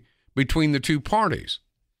evenly between the two parties.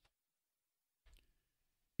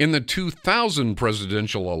 In the 2000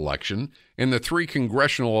 presidential election and the three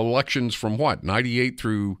congressional elections from 98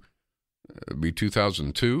 through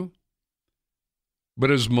 2002? But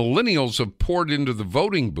as millennials have poured into the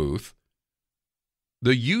voting booth,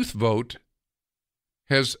 the youth vote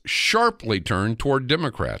has sharply turned toward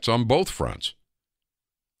Democrats on both fronts.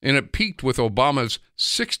 And it peaked with Obama's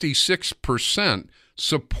 66%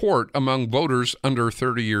 support among voters under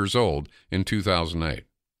 30 years old in 2008.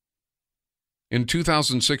 In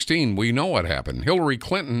 2016, we know what happened. Hillary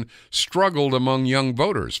Clinton struggled among young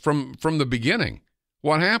voters from the beginning.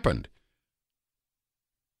 What happened?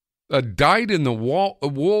 A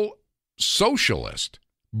dyed-in-the-wool socialist,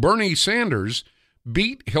 Bernie Sanders,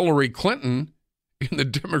 beat Hillary Clinton in the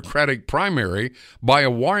Democratic primary by a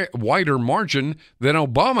wider margin than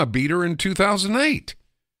Obama beat her in 2008.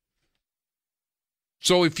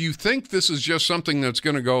 So if you think this is just something that's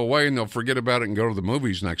going to go away and they'll forget about it and go to the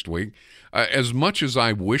movies next week, as much as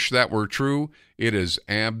I wish that were true, it is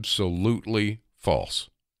absolutely false.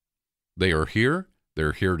 They are here.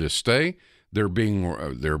 They're here to stay. They're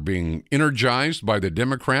being energized by the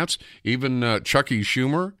Democrats. Even Chucky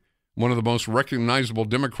Schumer, one of the most recognizable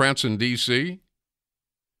Democrats in D.C.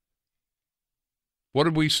 What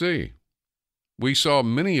did we see? We saw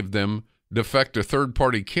many of them defect to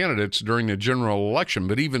third-party candidates during the general election,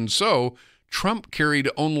 but even so, Trump carried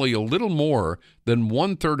only a little more than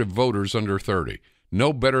 1/3 of voters under 30,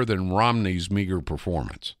 no better than Romney's meager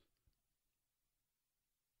performance.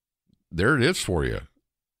 There it is for you.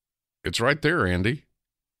 It's right there, Andy.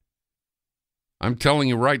 I'm telling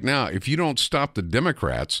you right now, if you don't stop the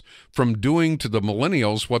Democrats from doing to the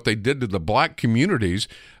millennials what they did to the black communities,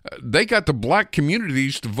 they got the black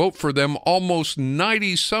communities to vote for them almost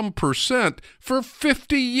 90-some% for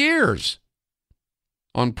 50 years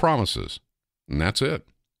on promises. And that's it.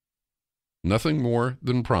 Nothing more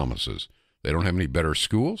than promises. They don't have any better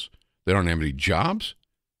schools. They don't have any jobs.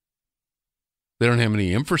 They don't have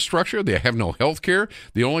any infrastructure. They have no health care.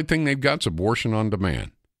 The only thing they've got is abortion on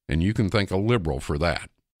demand. And you can thank a liberal for that.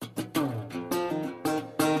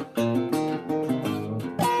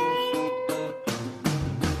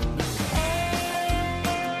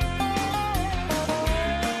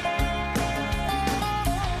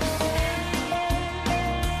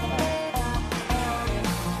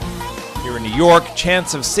 Here in New York,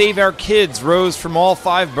 chants of Save Our Kids rose from all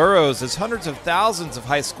 5 boroughs as hundreds of thousands of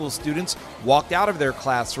high school students walked out of their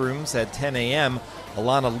classrooms at 10 a.m.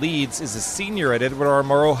 Alana Leeds is a senior at Edward R.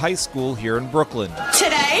 Murrow High School here in Brooklyn.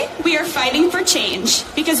 Today, we are fighting for change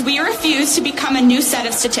because we refuse to become a new set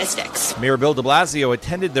of statistics. Mayor Bill de Blasio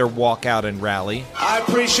attended their walkout and rally. I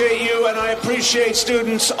appreciate you, and I appreciate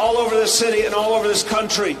students all over this city and all over this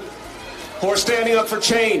country who are standing up for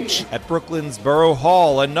change. At Brooklyn's Borough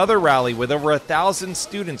Hall, another rally with over 1,000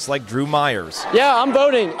 students like Drew Myers. Yeah, I'm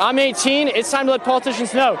voting. I'm 18. It's time to let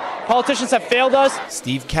politicians know. Politicians have failed us.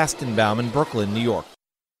 Steve Kastenbaum in Brooklyn, New York.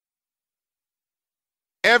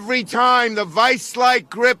 Every time the vice-like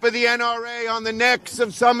grip of the NRA on the necks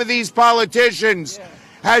of some of these politicians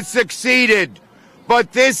has succeeded,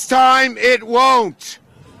 but this time it won't.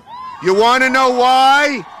 You want to know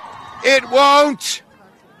why? It won't.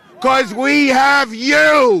 Because we have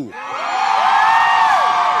you.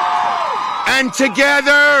 And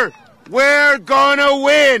together, we're gonna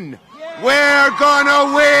win. We're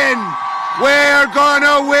gonna win. We're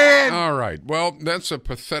gonna win. All right. Well, that's a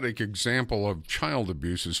pathetic example of child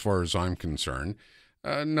abuse as far as I'm concerned.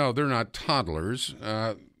 No, they're not toddlers,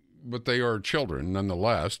 but they are children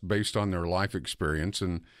nonetheless, based on their life experience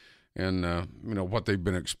and what they've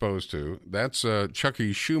been exposed to. That's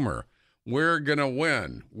Chucky Schumer. We're gonna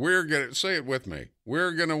win. Say it with me.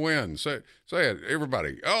 We're gonna win. Say it,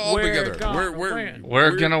 everybody. All together. We're gonna win.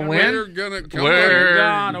 We're gonna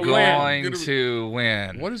going to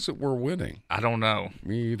win. What is it we're winning? I don't know.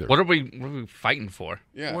 Me either. What are we fighting for?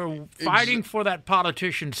 Yeah, we're fighting for that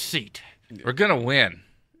politician's seat. We're gonna win.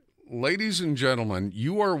 Ladies and gentlemen,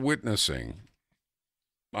 you are witnessing.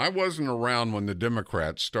 I wasn't around when the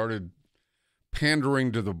Democrats started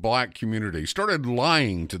pandering to the black community, started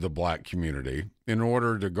lying to the black community in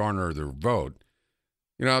order to garner their vote.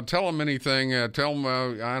 Tell them anything. Tell them,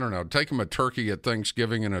 I don't know, take them a turkey at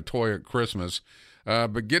Thanksgiving and a toy at Christmas.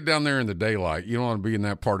 But get down there in the daylight. You don't want to be in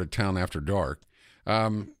that part of town after dark.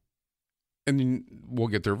 And then we'll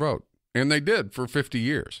get their vote. And they did for 50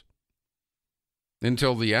 years.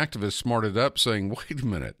 Until the activists smarted up saying, wait a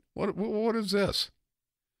minute, what is this?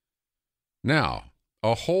 Now,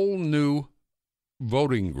 a whole new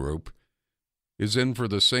voting group is in for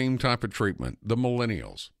the same type of treatment, the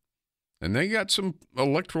millennials. And they got some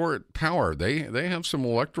electorate power. They have some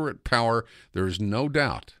electorate power. There's no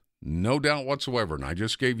doubt whatsoever. And I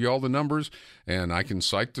just gave you all the numbers, and I can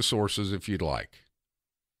cite the sources if you'd like.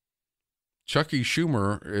 Chucky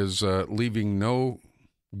Schumer is leaving no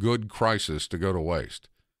good crisis to go to waste.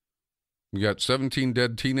 We got 17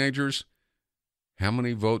 dead teenagers. How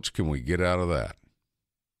many votes can we get out of that?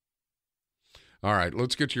 All right,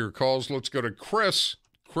 let's get to your calls. Let's go to Chris.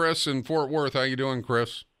 Chris in Fort Worth. How you doing,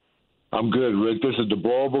 Chris? I'm good, Rick. This is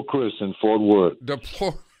deplorable Chris in Fort Worth.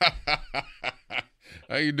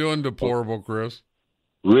 How you doing, deplorable Chris?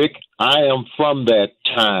 Rick, I am from that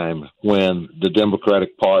time when the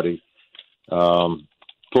Democratic Party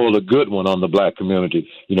pulled a good one on the black community.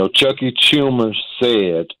 Chucky Schumer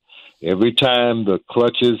said, every time the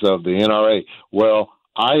clutches of the NRA, well,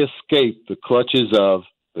 I escaped the clutches of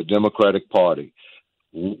the Democratic Party.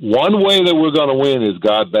 One way that we're going to win is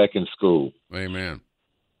God back in school. Amen.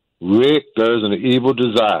 Rick, there's an evil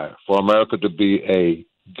desire for America to be a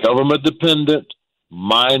government-dependent,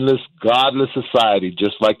 mindless, godless society,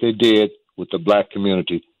 just like they did with the black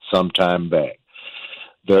community some time back.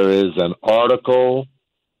 There is an article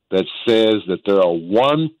that says that there are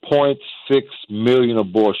 1.6 million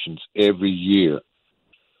abortions every year.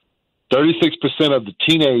 36% of the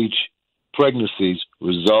teenage pregnancies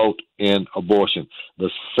result in abortion. The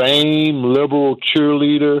same liberal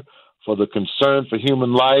cheerleader for the concern for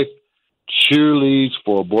human life cheerleads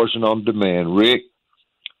for abortion on demand. Rick,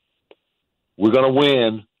 we're going to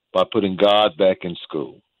win by putting God back in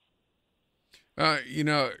school.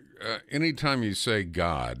 Anytime you say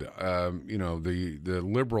God, the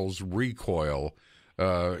liberals recoil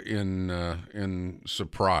in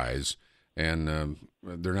surprise, and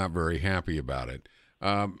they're not very happy about it.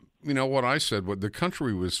 What I said, the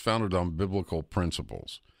country was founded on biblical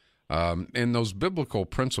principles. And those biblical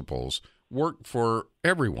principles work for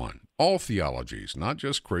everyone, all theologies, not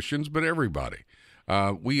just Christians, but everybody.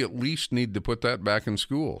 We at least need to put that back in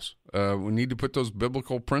schools. We need to put those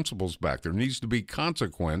biblical principles back. There needs to be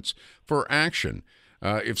consequence for action.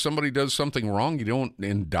 If somebody does something wrong, you don't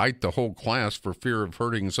indict the whole class for fear of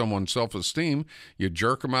hurting someone's self-esteem. You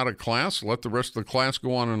jerk them out of class, let the rest of the class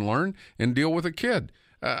go on and learn, and deal with a kid.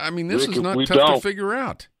 This Rick, is not tough to figure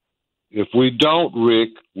out. If we don't, Rick,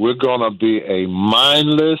 we're going to be a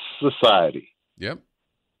mindless society. Yep,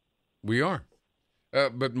 we are.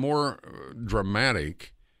 But more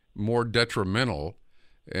dramatic, more detrimental,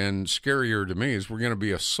 and scarier to me is we're going to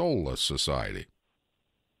be a soulless society.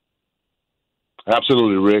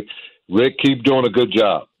 Absolutely, Rick. Rick, keep doing a good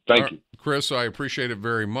job. Thank you. Chris, I appreciate it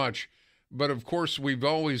very much. But, of course, we've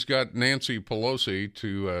always got Nancy Pelosi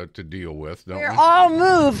to deal with, don't we? We're all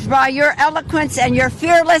moved by your eloquence and your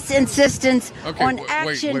fearless insistence on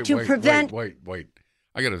action to prevent. Wait.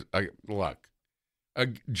 Look.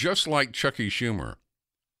 Just like Chucky Schumer,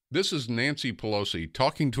 this is Nancy Pelosi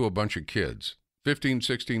talking to a bunch of kids, 15,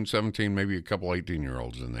 16, 17, maybe a couple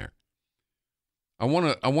 18-year-olds in there. I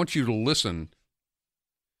want you to listen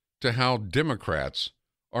to how Democrats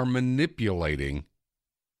are manipulating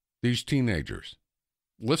these teenagers.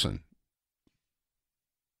 Listen.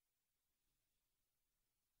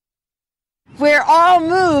 We're all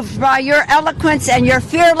moved by your eloquence and your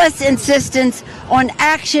fearless insistence on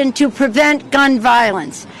action to prevent gun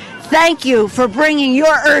violence. Thank you for bringing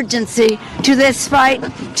your urgency to this fight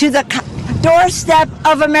to the doorstep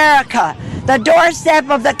of America, the doorstep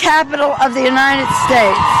of the capital of the United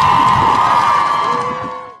States.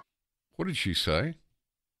 What did she say?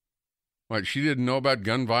 What, she didn't know about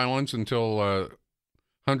gun violence until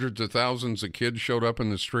hundreds of thousands of kids showed up in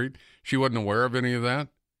the street? She wasn't aware of any of that?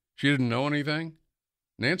 She didn't know anything?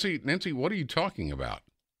 Nancy, what are you talking about?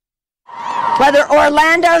 Whether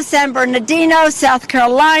Orlando, San Bernardino, South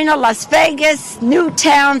Carolina, Las Vegas,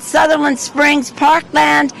 Newtown, Sutherland Springs,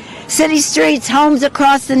 Parkland, city streets, homes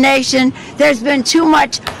across the nation, there's been too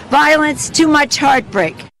much violence, too much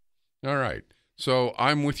heartbreak. All right. So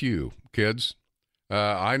I'm with you, kids.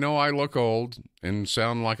 I know I look old and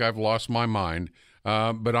sound like I've lost my mind,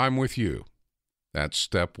 but I'm with you. That's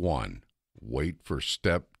step one. Wait for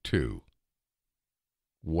step two.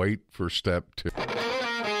 Wait for step two.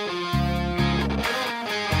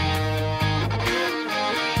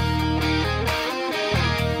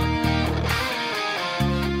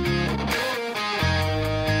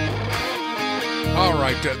 All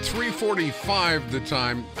right, 3:45 the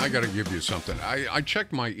time. I got to give you something. I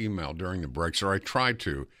check my email during the breaks, or I try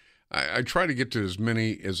to. I try to get to as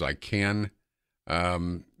many as I can.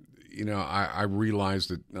 I realize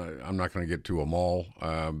that I'm not going to get to them all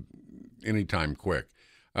anytime quick.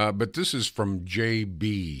 But this is from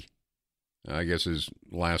JB. I guess his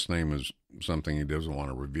last name is something he doesn't want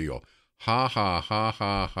to reveal. Ha, ha, ha,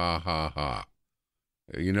 ha, ha, ha, ha.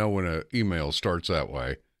 You know when an email starts that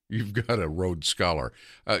way, you've got a Rhodes Scholar.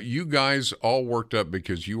 You guys all worked up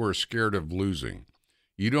because you are scared of losing.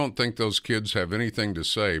 You don't think those kids have anything to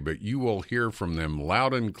say, but you will hear from them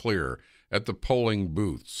loud and clear at the polling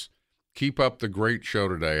booths. Keep up the great show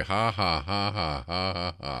today. Ha, ha, ha, ha,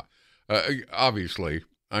 ha, ha, ha. Obviously,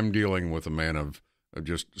 I'm dealing with a man of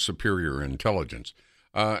just superior intelligence.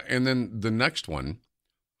 And then the next one,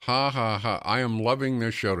 ha, ha, ha. I am loving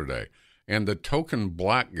this show today. And the token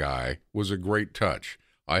black guy was a great touch.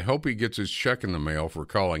 I hope he gets his check in the mail for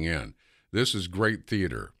calling in. This is great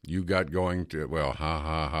theater. You got going to, well, ha,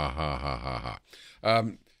 ha, ha, ha, ha, ha, ha.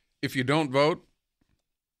 If you don't vote,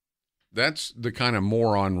 that's the kind of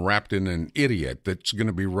moron wrapped in an idiot that's going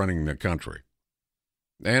to be running the country.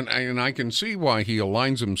 And I can see why he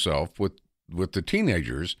aligns himself with the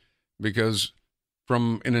teenagers, because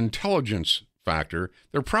from an intelligence factor,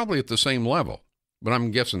 they're probably at the same level. But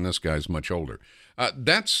I'm guessing this guy's much older.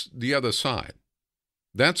 That's the other side.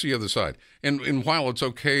 That's the other side. And while it's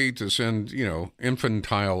okay to send,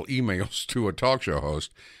 infantile emails to a talk show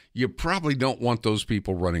host, you probably don't want those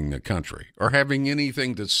people running the country or having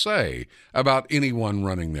anything to say about anyone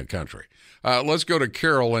running the country. Let's go to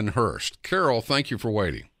Carol in Hurst. Carol, thank you for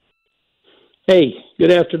waiting. Hey,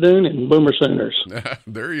 good afternoon, and Boomer Sooners.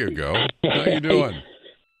 There you go. How you doing?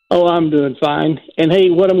 Oh, I'm doing fine. And hey,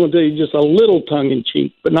 what I'm going to do is just a little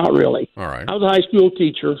tongue-in-cheek, but not really. All right. I was a high school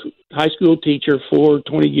teacher for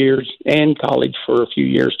 20 years and college for a few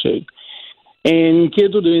years too. And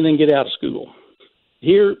kids will do anything to get out of school.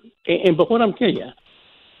 But what I'm telling you,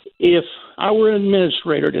 if I were an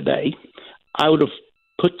administrator today, I would have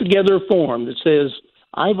put together a form that says,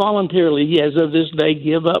 I voluntarily, as of this day,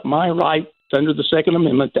 give up my right under the Second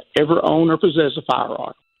Amendment to ever own or possess a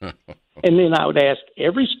firearm. And then I would ask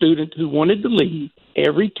every student who wanted to leave,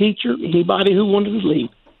 every teacher, anybody who wanted to leave,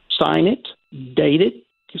 sign it, date it,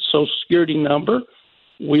 Social Security number.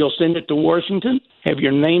 We'll send it to Washington, have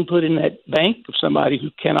your name put in that bank of somebody who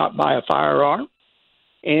cannot buy a firearm,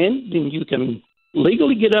 and then you can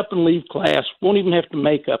legally get up and leave class, won't even have to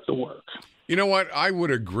make up the work. You know what? I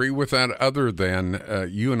would agree with that, other than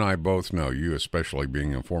you and I both know, you especially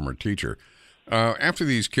being a former teacher, after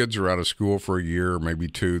these kids are out of school for a year, maybe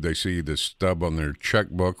two, they see the stub on their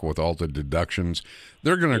checkbook with all the deductions.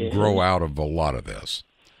 They're going to grow out of a lot of this.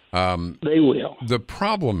 They will. The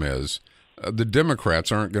problem is the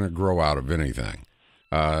Democrats aren't going to grow out of anything.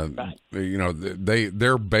 Right.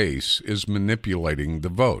 Their base is manipulating the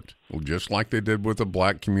vote, just like they did with the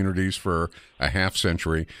black communities for a half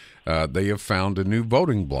century. They have found a new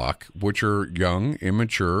voting bloc, which are young,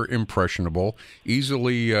 immature, impressionable,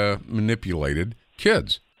 easily manipulated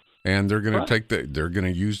kids, and they're going to they're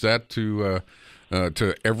going to use that to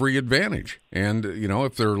to every advantage. And,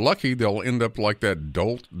 if they're lucky, they'll end up like that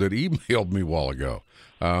dolt that emailed me a while ago.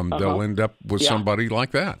 They'll end up with somebody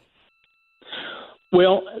like that.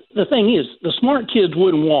 Well, the thing is, the smart kids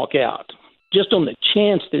wouldn't walk out just on the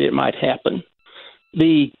chance that it might happen.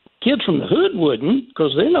 The kids from the hood wouldn't,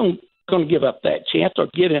 because they're not going to give up that chance or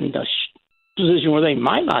get in a position where they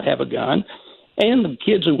might not have a gun. And the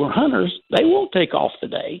kids who were hunters, they won't take off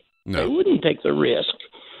today. No. They wouldn't take the risk.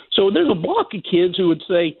 So there's a block of kids who would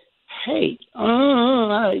say, hey,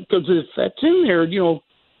 because if that's in there,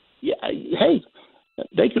 hey,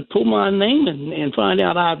 they could pull my name and find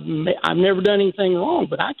out I've never done anything wrong,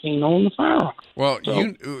 but I can't own the firearm. Well,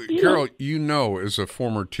 so, Carol, as a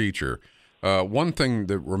former teacher, one thing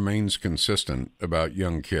that remains consistent about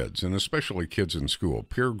young kids, and especially kids in school,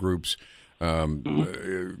 peer groups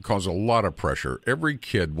cause a lot of pressure. Every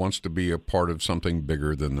kid wants to be a part of something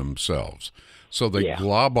bigger than themselves, so they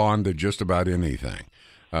glob on to just about anything.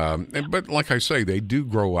 But like I say, they do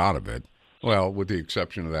grow out of it. Well, with the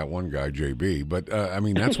exception of that one guy, JB. But,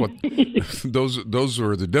 that's what those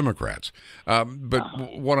are the Democrats.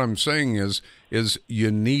 But what I'm saying is you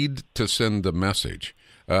need to send the message.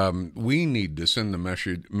 We need to send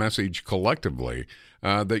the message collectively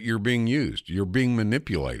that you're being used. You're being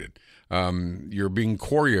manipulated. You're being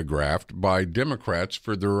choreographed by Democrats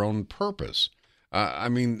for their own purpose.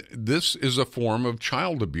 This is a form of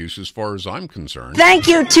child abuse as far as I'm concerned. Thank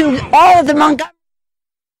you to all of the Montgomery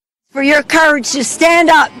for your courage to stand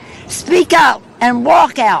up, speak out, and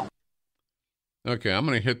walk out. Okay, I'm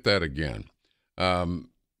going to hit that again.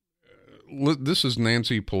 This is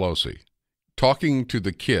Nancy Pelosi talking to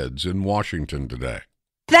the kids in Washington today.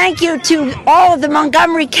 Thank you to all of the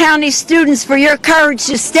Montgomery County students for your courage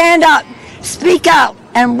to stand up, speak out,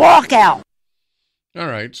 and walk out. All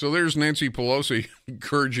right, so there's Nancy Pelosi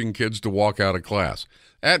encouraging kids to walk out of class.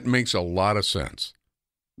 That makes a lot of sense.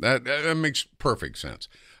 That makes perfect sense.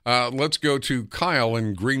 Let's go to Kyle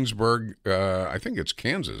in Greensburg. I think it's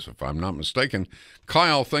Kansas, if I'm not mistaken.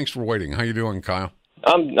 Kyle, thanks for waiting. How you doing, Kyle?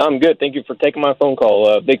 I'm good. Thank you for taking my phone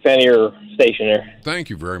call. Big fan of your station there. Thank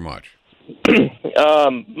you very much.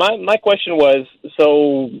 My question was,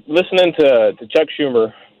 so listening to Chuck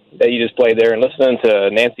Schumer that you just played there and listening to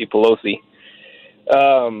Nancy Pelosi,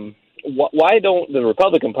 why don't the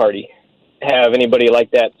Republican Party have anybody like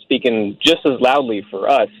that speaking just as loudly for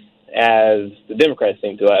us as the Democrats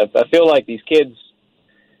seem to? I feel like these kids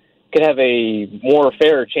could have a more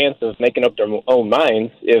fair chance of making up their own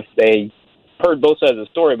minds if they heard both sides of the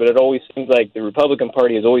story, but it always seems like the Republican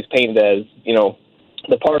Party is always painted as,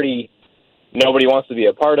 the party nobody wants to be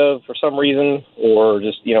a part of for some reason, or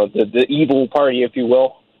just, the evil party, if you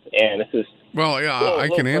will. And it's just I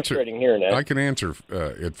can answer. I can answer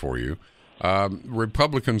it for you.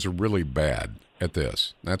 Republicans are really bad at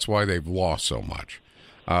this. That's why they've lost so much.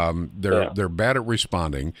 They're bad at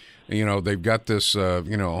responding. They've got this,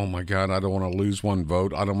 oh my God, I don't want to lose one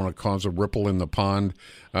vote. I don't want to cause a ripple in the pond.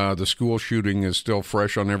 The school shooting is still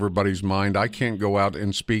fresh on everybody's mind. I can't go out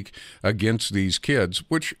and speak against these kids,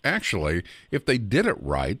 which actually, if they did it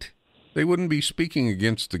right, they wouldn't be speaking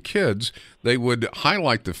against the kids. They would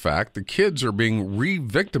highlight the fact the kids are being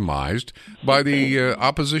re-victimized by the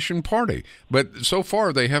opposition party. But so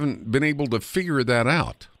far, they haven't been able to figure that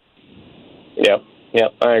out. Yeah,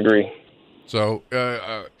 I agree. So,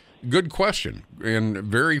 good question and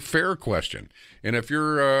very fair question. And if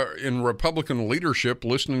you're in Republican leadership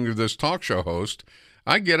listening to this talk show host,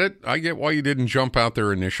 I get it. I get why you didn't jump out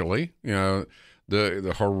there initially. The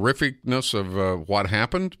horrificness of what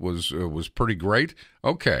happened was pretty great.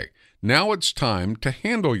 Okay, now it's time to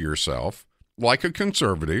handle yourself like a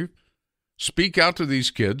conservative. Speak out to these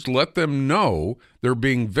kids. Let them know they're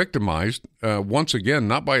being victimized, once again,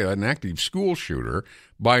 not by an active school shooter,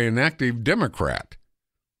 by an active Democrat.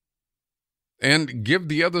 And give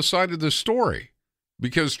the other side of the story.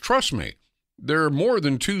 Because, trust me, there are more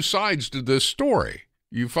than two sides to this story.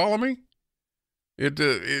 You follow me?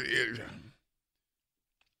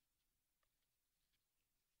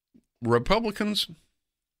 Republicans...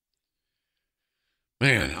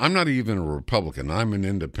 Man, I'm not even a Republican. I'm an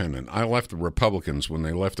independent. I left the Republicans when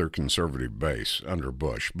they left their conservative base under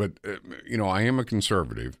Bush. But, I am a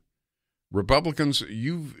conservative. Republicans,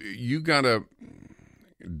 you got to,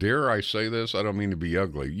 dare I say this? I don't mean to be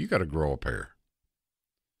ugly. You got to grow a pair.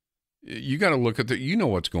 You got to look at you know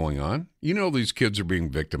what's going on. You know these kids are being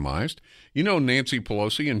victimized. You know Nancy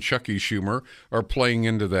Pelosi and Chucky Schumer are playing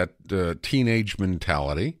into that teenage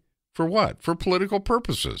mentality. For what? For political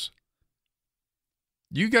purposes.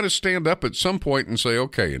 You got to stand up at some point and say,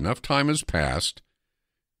 okay, enough time has passed,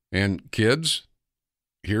 and kids,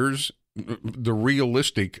 here's the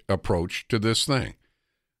realistic approach to this thing.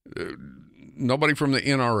 Nobody from the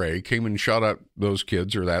NRA came and shot at those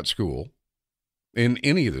kids or that school in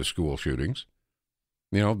any of the school shootings.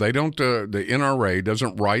 You know, they don't, the NRA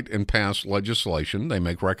doesn't write and pass legislation. They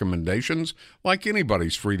make recommendations like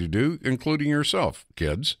anybody's free to do, including yourself,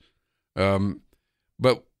 kids.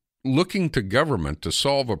 But looking to government to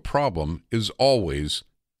solve a problem is always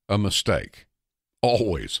a mistake.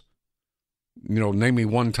 Always. You know, name me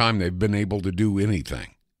one time they've been able to do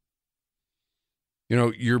anything. You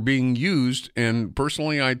know, you're being used, and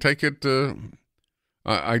personally, I take it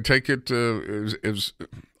as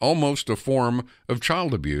almost a form of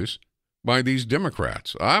child abuse by these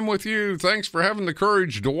Democrats. I'm with you. Thanks for having the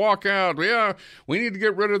courage to walk out. Yeah, we need to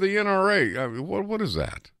get rid of the NRA. What is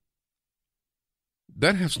that?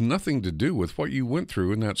 That has nothing to do with what you went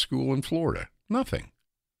through in that school in Florida. Nothing.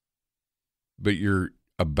 But you're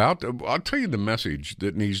about to, I'll tell you the message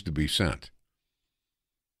that needs to be sent.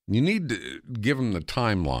 You need to give them the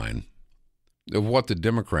timeline of what the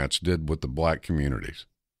Democrats did with the black communities.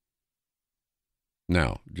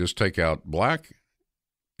 Now, just take out black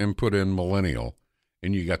and put in millennial,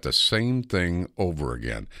 and you got the same thing over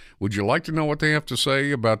again. Would you like to know what they have to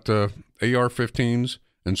say about AR-15s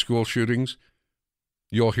and school shootings?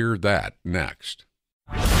 You'll hear that next.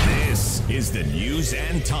 This is the news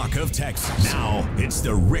and talk of Texas. Now, it's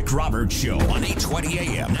the Rick Roberts Show on 820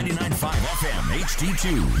 AM, 99.5 FM,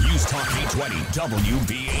 HD2, News Talk 820,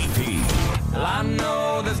 WBAP. Well, I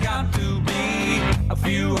know there's got to be a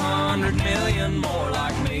few 100 million more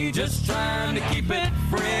like me, just trying to keep it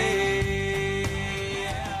free.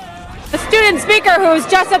 The student speaker who was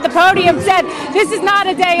just at the podium said, this is not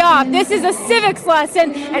a day off. This is a civics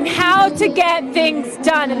lesson and how to get things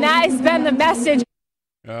done. And that has been the message.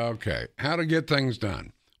 Okay, how to get things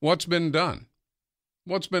done. What's been done?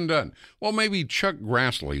 What's been done? Well, maybe Chuck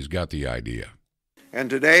Grassley's got the idea. And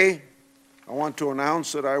today, I want to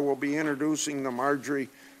announce that I will be introducing the Marjorie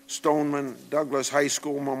Stoneman Douglas High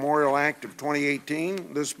School Memorial Act of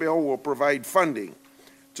 2018. This bill will provide funding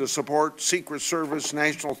to support Secret Service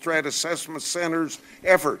National Threat Assessment Center's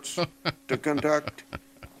efforts to conduct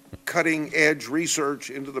cutting-edge research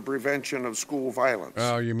into the prevention of school violence.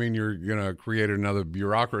 Oh, you mean you're going to create another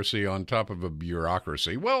bureaucracy on top of a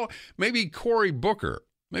bureaucracy? Well, maybe Cory Booker.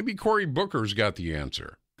 Maybe Cory Booker's got the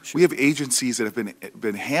answer. We have agencies that have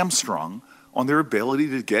been hamstrung on their ability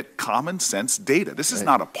to get common sense data. This is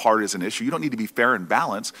not a partisan issue. You don't need to be fair and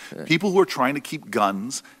balanced. People who are trying to keep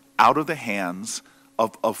guns out of the hands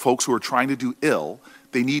of folks who are trying to do ill,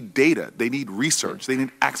 they need data, they need research, they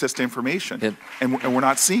need access to information, and we're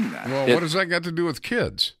not seeing that. Well, what does that got to do with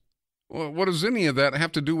kids? Well, what does any of that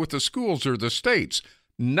have to do with the schools or the states?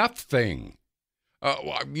 Nothing.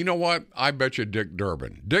 You know what? I bet you Dick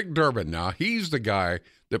Durbin. Dick Durbin, now, he's the guy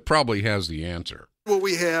that probably has the answer. What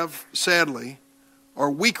we have, sadly, are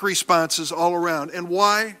weak responses all around. And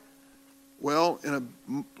why? Well, in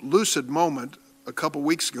a lucid moment a couple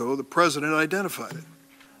weeks ago, the president identified it.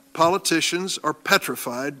 Politicians are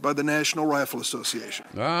petrified by the National Rifle Association.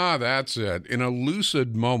 Ah, that's it. In a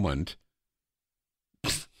lucid moment,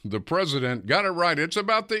 the president got it right. It's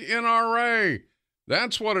about the NRA.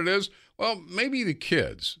 That's what it is. Well, maybe the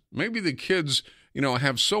kids,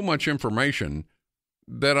 have so much information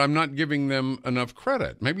that I'm not giving them enough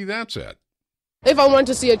credit. Maybe that's it. If I want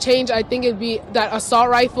to see a change, I think it'd be that assault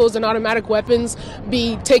rifles and automatic weapons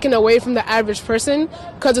be taken away from the average person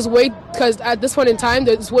because at this point in time,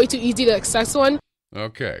 it's way too easy to access one.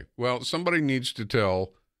 Okay. Well, somebody needs to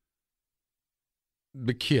tell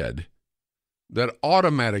the kid that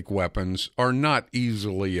automatic weapons are not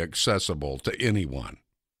easily accessible to anyone.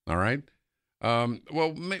 All right?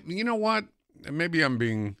 Well, you know what? Maybe I'm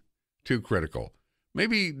being too critical.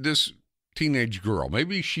 Maybe this teenage girl,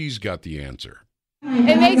 maybe she's got the answer.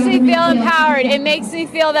 It makes me feel empowered. It makes me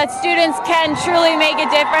feel that students can truly make a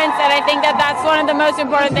difference, and I think that that's one of the most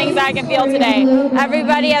important things I can feel today.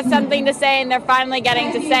 Everybody has something to say, and they're finally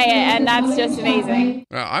getting to say it, and that's just amazing.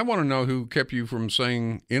 I want to know who kept you from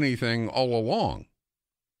saying anything all along.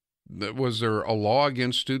 Was there a law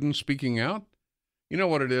against students speaking out? You know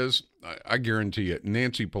what it is? I guarantee it.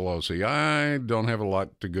 Nancy Pelosi. I don't have a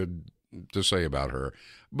lot to say about her,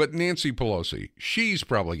 but Nancy Pelosi, she's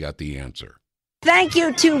probably got the answer. Thank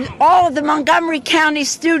you to all of the Montgomery County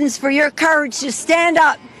students for your courage to stand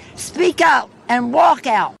up, speak out, and walk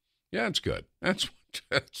out. Yeah, it's good. That's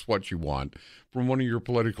what you want from one of your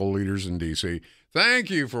political leaders in D.C. Thank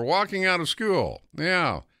you for walking out of school.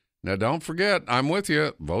 Yeah. Now, don't forget, I'm with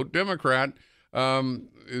you. Vote Democrat.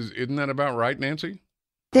 Isn't that about right, Nancy?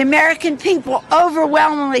 The American people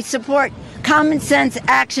overwhelmingly support common sense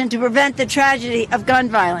action to prevent the tragedy of gun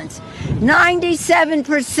violence.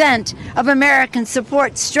 97% of Americans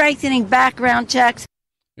support strengthening background checks.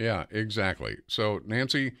 Yeah, exactly. So,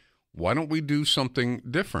 Nancy, why don't we do something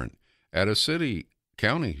different at a city,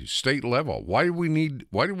 county, state level? Why do we need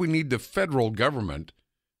the federal government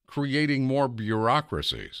creating more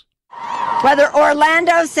bureaucracies? Whether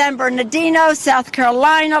Orlando, San Bernardino, South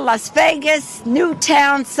Carolina, Las Vegas,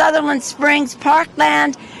 Newtown, Sutherland Springs,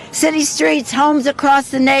 Parkland, city streets, homes across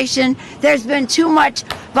the nation, there's been too much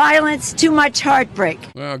violence, too much heartbreak.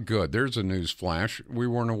 Well, good. There's a news flash. We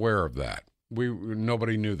weren't aware of that.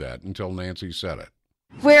 Nobody knew that until Nancy said it.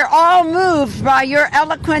 We're all moved by your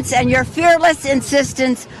eloquence and your fearless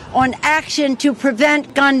insistence on action to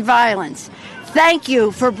prevent gun violence. Thank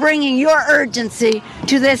you for bringing your urgency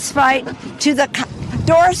to this fight to the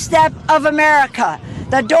doorstep of America,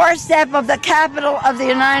 the doorstep of the capital of the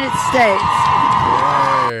United States.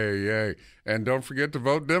 Yay. And don't forget to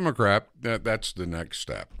vote Democrat. That's the next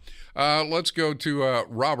step. Let's go to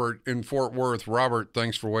Robert in Fort Worth. Robert,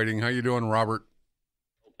 thanks for waiting. How you doing, Robert?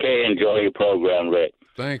 Okay, enjoy your program, Rick.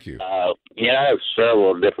 Thank you. I have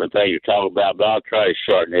several different things to talk about, but I'll try to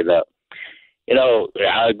shorten it up.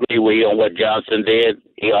 I agree with you on what Johnson did.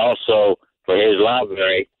 He also, for his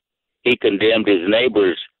library, he condemned his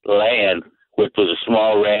neighbor's land, which was a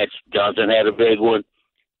small ranch. Johnson had a big one,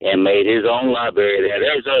 and made his own library there.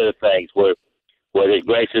 There's other things where the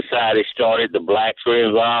Great Society started, the blacks were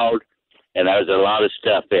involved, and there's a lot of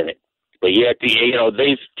stuff in it. But yet,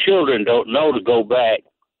 these children don't know to go back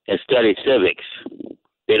and study civics.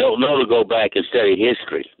 They don't know to go back and study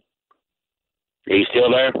history. Are you still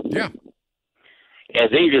there? Yeah. And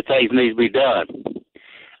these are things that need to be done.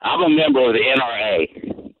 I'm a member of the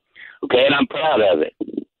NRA, okay, and I'm proud of it.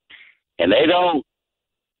 And they don't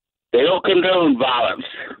condone violence.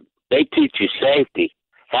 They teach you safety,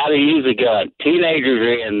 how to use a gun. Teenagers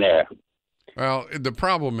are in there. Well, the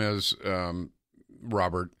problem is,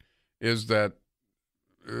 Robert, is that,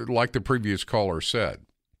 like the previous caller said,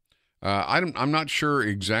 I'm not sure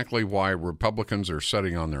exactly why Republicans are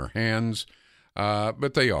sitting on their hands,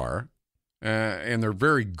 but they are. And they're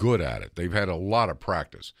very good at it. They've had a lot of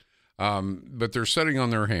practice. But they're sitting on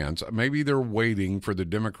their hands. Maybe they're waiting for the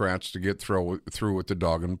Democrats to get through with the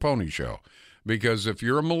dog and pony show. Because if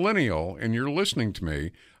you're a millennial and you're listening to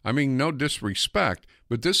me, I mean, no disrespect,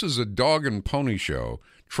 but this is a dog and pony show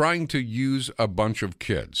trying to use a bunch of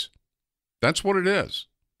kids. That's what it is,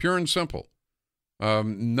 pure and simple.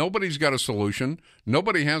 Nobody's got a solution.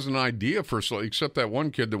 Nobody has an idea except that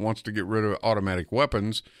one kid that wants to get rid of automatic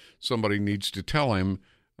weapons. Somebody needs to tell him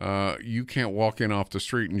you can't walk in off the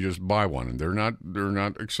street and just buy one. And they're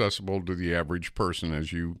not accessible to the average person,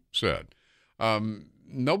 as you said.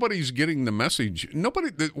 Nobody's getting the message.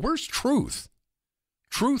 Where's truth?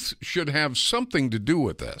 Truth should have something to do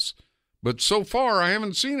with this. But so far, I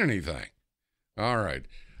haven't seen anything. All right.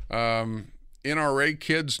 NRA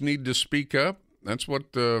kids need to speak up. That's what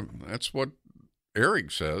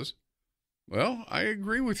Eric says. Well, I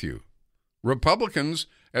agree with you. Republicans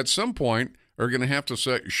at some point are going to have to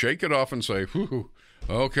shake it off and say, "Whew,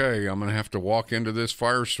 okay, I'm going to have to walk into this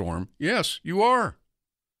firestorm." Yes, you are.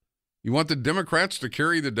 You want the Democrats to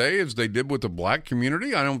carry the day as they did with the black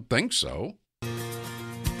community? I don't think so.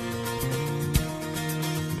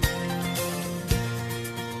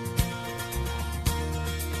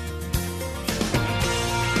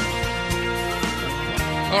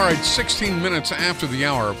 All right, 16 minutes after the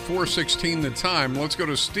hour, 4:16 the time. Let's go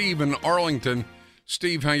to Steve in Arlington.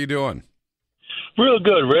 Steve, how you doing? Real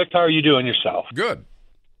good, Rick. How are you doing yourself? Good.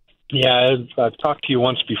 Yeah, I've talked to you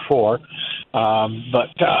once before, but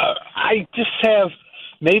I just have,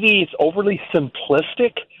 maybe it's overly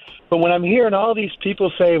simplistic, but when I'm hearing all these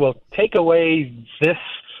people say, well, take away this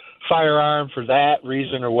firearm for that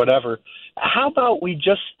reason or whatever, how about we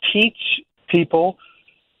just teach people,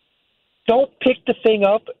 don't pick the thing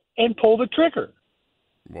up and pull the trigger?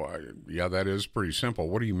 Well, yeah, that is pretty simple.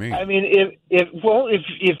 What do you mean? I mean, if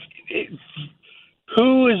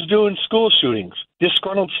who is doing school shootings?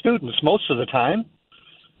 Disgruntled students most of the time.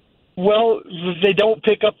 Well, if they don't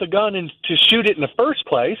pick up the gun and to shoot it in the first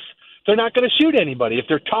place, they're not going to shoot anybody. If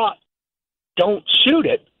they're taught, don't shoot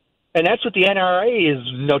it. And that's what the NRA is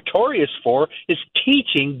notorious for, is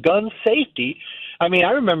teaching gun safety. I mean,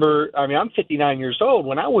 I'm 59 years old.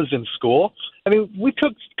 When I was in school, we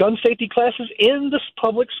took gun safety classes in this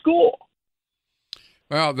public school.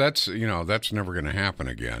 Well, that's never going to happen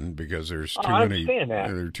again because there's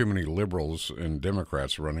there are too many liberals and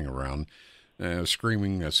Democrats running around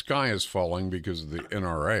screaming the sky is falling because of the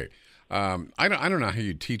NRA. I don't know how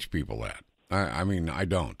you teach people that. I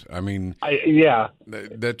don't. Yeah.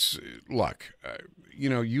 That's look.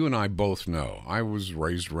 you and I both know. I was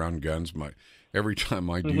raised around guns. Every time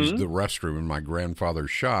I'd use the restroom in my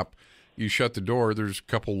grandfather's shop, you shut the door, there's a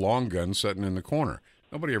couple long guns sitting in the corner.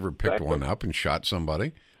 Nobody ever picked one up and shot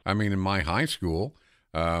somebody. I mean, in my high school,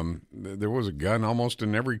 there was a gun almost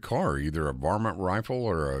in every car, either a varmint rifle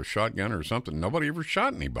or a shotgun or something. Nobody ever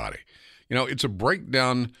shot anybody. It's a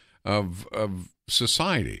breakdown of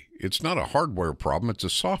society. It's not a hardware problem. It's a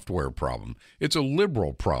software problem. It's a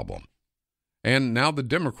liberal problem. And now the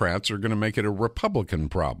Democrats are going to make it a Republican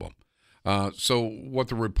problem. So what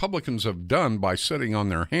the Republicans have done by sitting on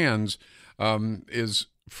their hands is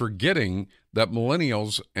forgetting that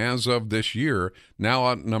millennials, as of this year, now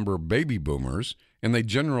outnumber baby boomers, and they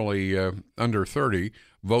generally, under 30,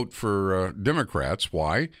 vote for Democrats.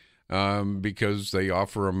 Why? Because they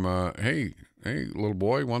offer them, hey, little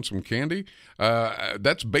boy, want some candy?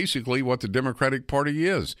 That's basically what the Democratic Party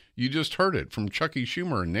is. You just heard it from Chucky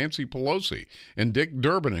Schumer and Nancy Pelosi and Dick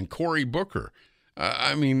Durbin and Cory Booker.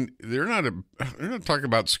 I mean, they're not talking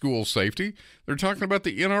about school safety. They're talking about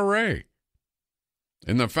the NRA.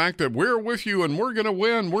 And the fact that we're with you and we're going to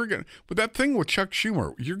win, but that thing with Chuck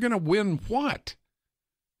Schumer, you're going to win what?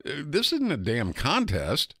 This isn't a damn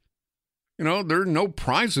contest. There are no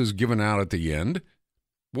prizes given out at the end.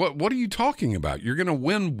 What are you talking about? You're going to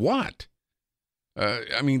win what?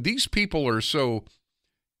 I mean, these people are so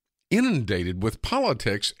inundated with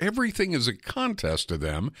politics. Everything is a contest to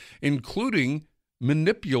them, including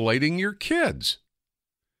manipulating your kids.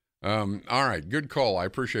 All right, good call. I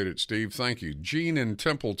appreciate it, Steve. Thank you. Gene in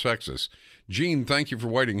Temple, Texas. Gene, thank you for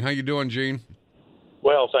waiting. How you doing, Gene?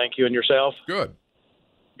 Well, thank you. And yourself? Good.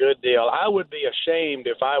 Good deal. I would be ashamed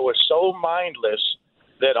if I was so mindless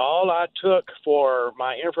that all I took for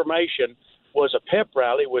my information was a pep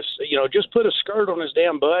rally, just put a skirt on his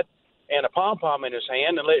damn butt and a pom-pom in his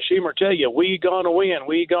hand and let Schumer tell you, we gonna win,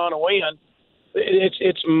 we gonna win.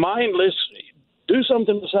 It's mindless. Do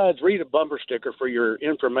something besides read a bumper sticker for your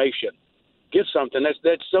information. Get something.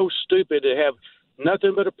 That's so stupid to have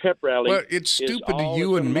nothing but a pep rally. Well, it's stupid to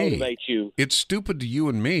you and me. It's stupid to you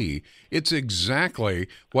and me. It's exactly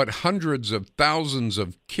what hundreds of thousands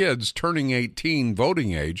of kids turning 18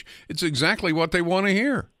 voting age, it's exactly what they want to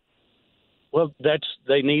hear. Well,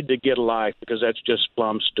 they need to get a life because that's just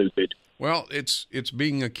plumb stupid. Well, it's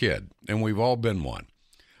being a kid, and we've all been one.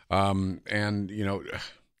 Do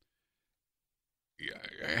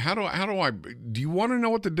you want to know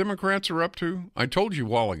what the Democrats are up to? I told you a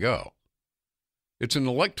while ago. It's an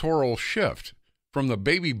electoral shift from the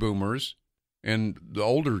baby boomers and the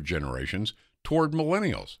older generations toward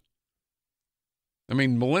millennials. I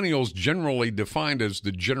mean, millennials generally defined as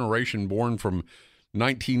the generation born from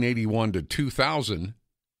 1981 to 2000,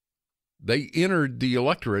 they entered the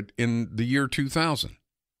electorate in the year 2000.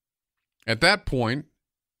 At that point,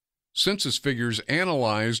 census figures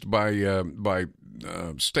analyzed by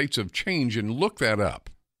States of Change, and look that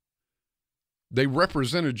up, they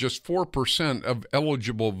represented just 4% of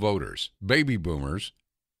eligible voters, baby boomers,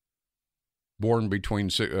 born between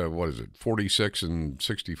 46 and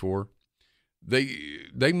 64.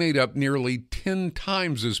 They made up nearly 10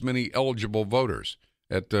 times as many eligible voters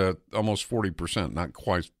at almost 40%, not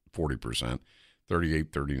quite 40%,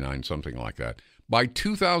 38, 39, something like that. By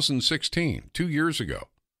 2016, 2 years ago,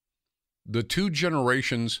 the two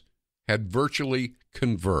generations had virtually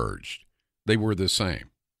converged. They were the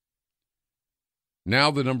same.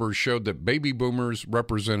 Now the numbers showed that baby boomers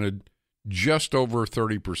represented just over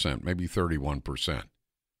 30%, maybe 31%.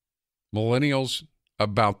 Millennials,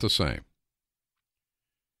 about the same.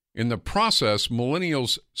 In the process,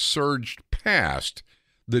 millennials surged past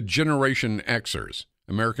the Generation Xers,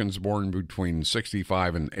 Americans born between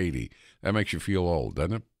 65 and 80. That makes you feel old,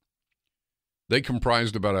 doesn't it? They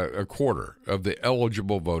comprised about a quarter of the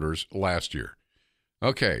eligible voters last year.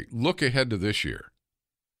 Okay, look ahead to this year.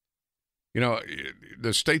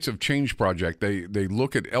 The States of Change Project, they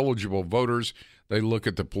look at eligible voters, they look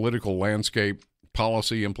at the political landscape,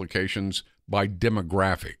 policy implications by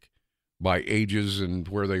demographic, by ages and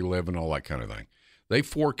where they live and all that kind of thing. They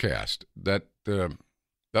forecast that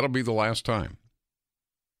that'll be the last time.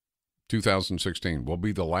 2016 will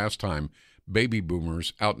be the last time baby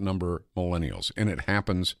boomers outnumber millennials, and it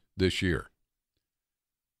happens this year.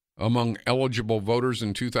 Among eligible voters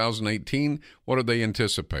in 2018, what do they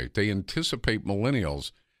anticipate? They anticipate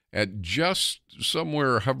millennials at just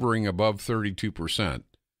somewhere hovering above 32%,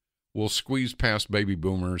 will squeeze past baby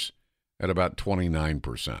boomers at about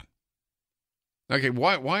 29%. Okay,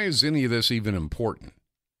 why is any of this even important?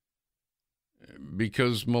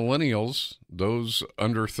 Because millennials, those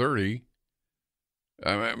under 30,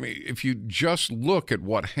 I mean, if you just look at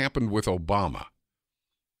what happened with Obama,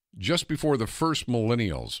 just before the first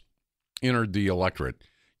millennials entered the electorate,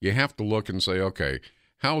 you have to look and say, okay,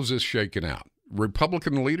 how's this shaking out?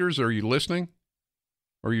 Republican leaders, are you listening?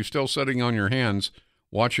 Or are you still sitting on your hands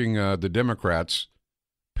watching the Democrats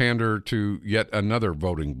pander to yet another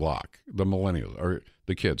voting bloc, the millennials, or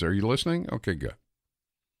the kids? Are you listening? Okay, good.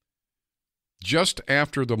 Just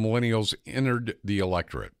after the millennials entered the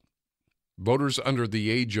electorate, voters under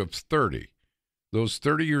the age of 30, those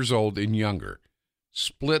 30 years old and younger,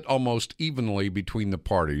 split almost evenly between the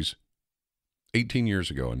parties 18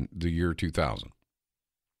 years ago in the year 2000.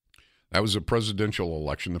 That was a presidential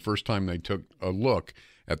election, the first time they took a look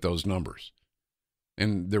at those numbers.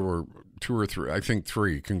 And there were two or three, I think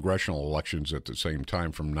three congressional elections at the same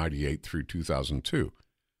time from 98 through 2002.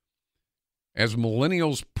 As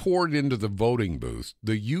millennials poured into the voting booth,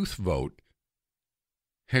 the youth vote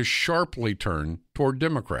has sharply turned toward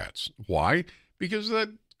Democrats. Why? Because of that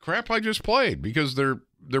crap I just played, because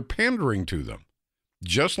they're pandering to them,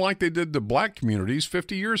 just like they did the black communities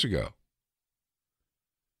 50 years ago.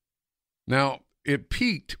 Now, it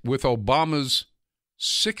peaked with Obama's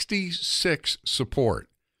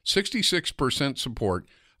 66% support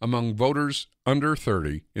among voters under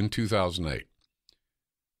 30 in 2008.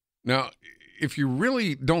 Now, if you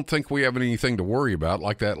really don't think we have anything to worry about,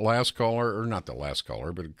 like that last caller, or not the last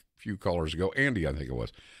caller, but a few callers ago, Andy, I think it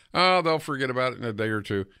was, they'll forget about it in a day or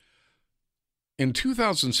two. In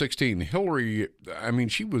 2016, Hillary,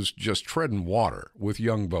 she was just treading water with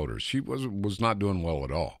young voters. She was not doing well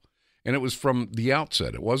at all. And it was from the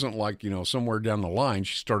outset. It wasn't like, somewhere down the line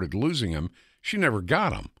she started losing them. She never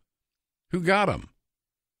got them. Who got them?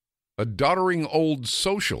 A doddering old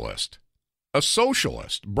socialist. A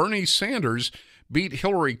socialist. Bernie Sanders beat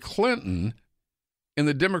Hillary Clinton in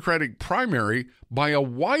the Democratic primary by a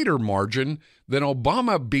wider margin than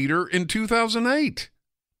Obama beat her in 2008.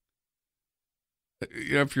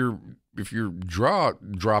 If your jaw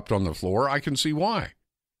dropped on the floor, I can see why.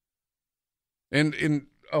 And in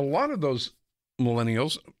a lot of those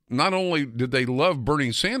millennials, not only did they love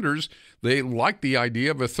Bernie Sanders, they liked the idea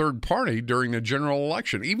of a third party during the general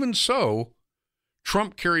election. Even so,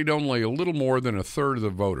 Trump carried only a little more than a third of the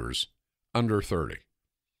voters under 30.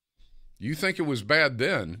 You think it was bad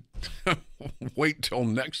then? Wait till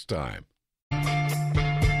next time.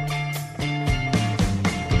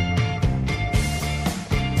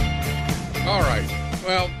 All right.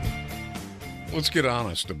 Well, let's get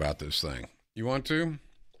honest about this thing. You want to?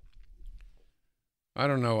 I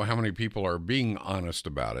don't know how many people are being honest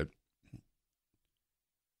about it.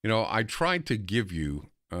 I tried to give you,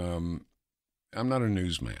 I'm not a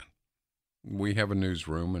newsman. We have a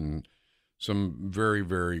newsroom and some very,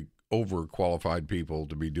 very overqualified people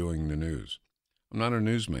to be doing the news. I'm not a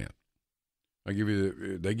newsman. They give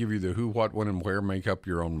you the who, what, when, and where. Make up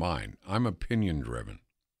your own mind. I'm opinion driven.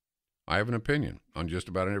 I have an opinion on just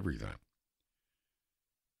about everything.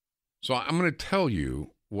 So I'm going to tell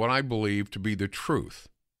you what I believe to be the truth.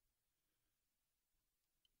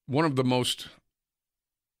 One of the most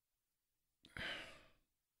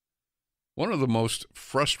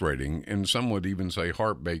frustrating, and some would even say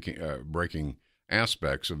heartbreaking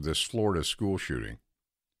aspects of this Florida school shooting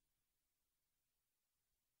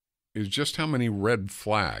is just how many red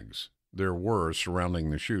flags there were surrounding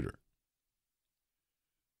the shooter.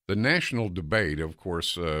 The national debate, of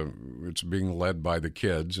course, it's being led by the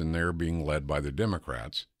kids, and they're being led by the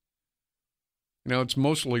Democrats. It's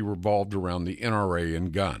mostly revolved around the NRA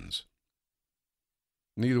and guns.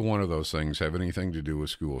 Neither one of those things have anything to do with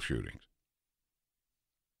school shootings.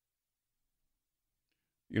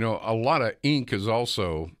 A lot of ink has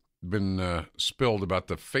also been spilled about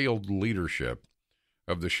the failed leadership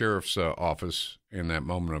of the sheriff's office in that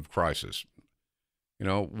moment of crisis.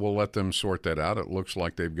 We'll let them sort that out. It looks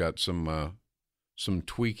like they've got some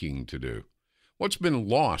tweaking to do. What's been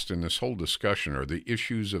lost in this whole discussion are the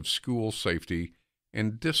issues of school safety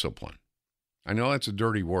and discipline. I know that's a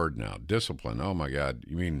dirty word now, discipline. Oh, my God.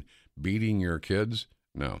 You mean beating your kids?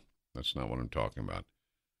 No, that's not what I'm talking about.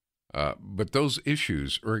 But those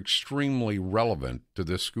issues are extremely relevant to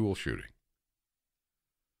this school shooting.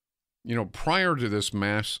 Prior to this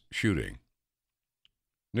mass shooting,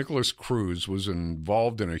 Nicholas Cruz was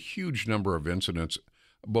involved in a huge number of incidents,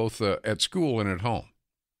 both at school and at home,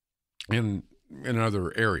 and in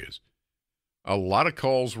other areas. A lot of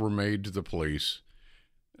calls were made to the police.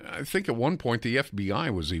 I think at one point the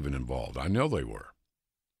FBI was even involved. I know they were.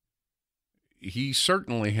 He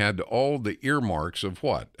certainly had all the earmarks of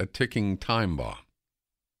what? A ticking time bomb.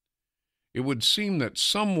 It would seem that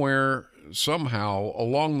somewhere, somehow,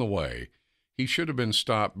 along the way, he should have been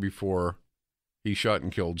stopped before he shot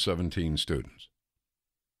and killed 17 students.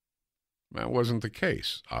 That wasn't the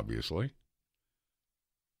case, obviously.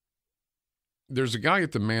 There's a guy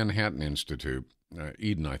at the Manhattan Institute,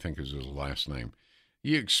 Eden, I think is his last name.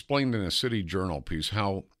 He explained in a City Journal piece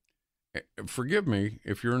how, forgive me,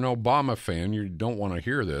 if you're an Obama fan, you don't want to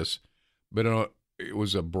hear this, but it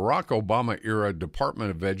was a Barack Obama-era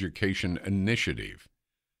Department of Education initiative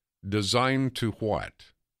designed to what?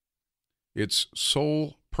 Its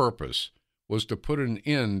sole purpose was to put an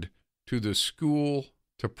end to the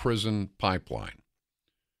school-to-prison pipeline.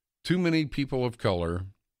 Too many people of color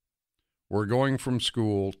were going from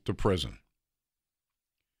school to prison.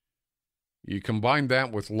 You combine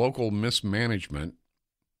that with local mismanagement,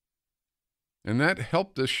 and that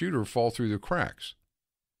helped the shooter fall through the cracks.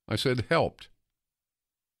 I said helped.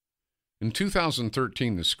 In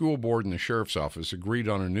 2013, the school board and the sheriff's office agreed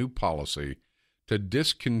on a new policy to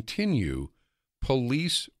discontinue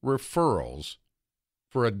police referrals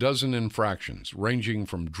for a dozen infractions, ranging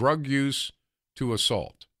from drug use to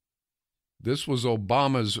assault. This was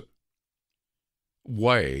Obama's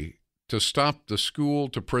way to stop the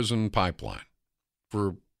school-to-prison pipeline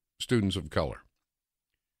for students of color.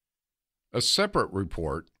 A separate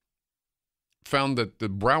report found that the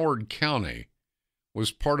Broward County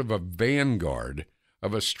was part of a vanguard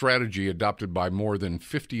of a strategy adopted by more than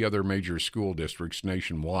 50 other major school districts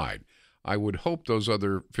nationwide. I would hope those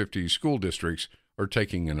other 50 school districts are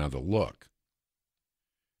taking another look.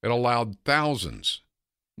 It allowed thousands,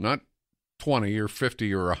 not 20 or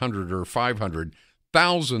 50 or 100 or 500,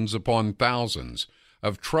 thousands upon thousands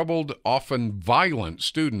of troubled, often violent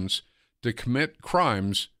students to commit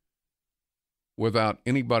crimes without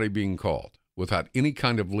anybody being called, without any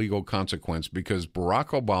kind of legal consequence, because Barack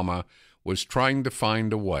Obama was trying to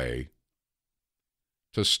find a way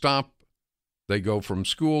to stop they go from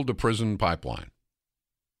school to prison pipeline.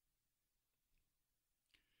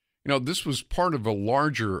 You know, this was part of a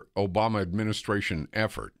larger Obama administration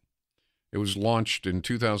effort. It was launched in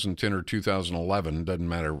 2010 or 2011, doesn't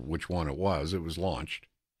matter which one it was launched,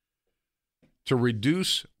 to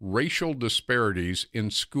reduce racial disparities in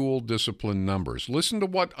school discipline numbers. Listen to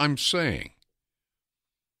what I'm saying.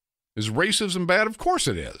 Is racism bad? Of course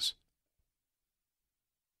it is.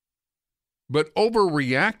 But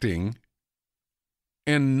overreacting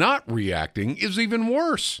and not reacting is even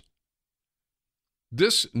worse.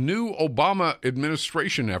 This new Obama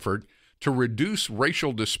administration effort to reduce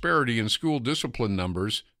racial disparity in school discipline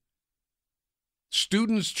numbers,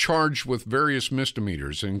 students charged with various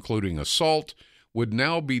misdemeanors, including assault, would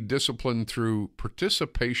now be disciplined through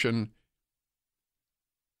participation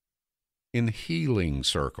in healing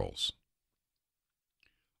circles,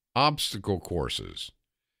 obstacle courses,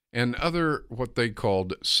 and other what they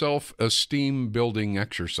called self-esteem building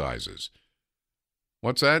exercises.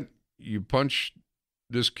 What's that? You punch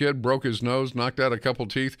this kid, broke his nose, knocked out a couple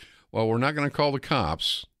teeth. Well, we're not going to call the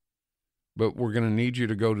cops, but we're going to need you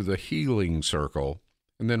to go to the healing circle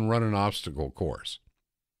and then run an obstacle course,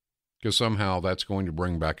 because somehow that's going to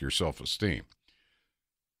bring back your self-esteem.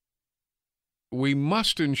 We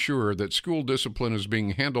must ensure that school discipline is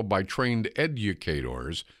being handled by trained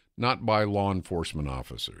educators, not by law enforcement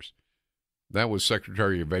officers. That was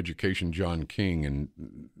Secretary of Education John King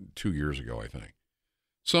 2 years ago, I think.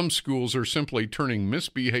 Some schools are simply turning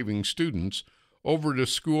misbehaving students over to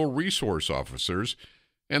school resource officers,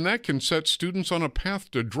 and that can set students on a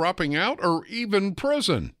path to dropping out or even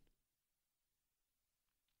prison.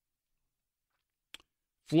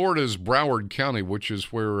 Florida's Broward County, which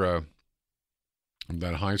is where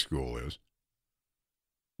that high school is,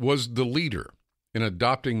 was the leader in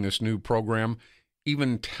adopting this new program,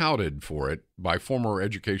 even touted for it by former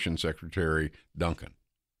Education Secretary Duncan.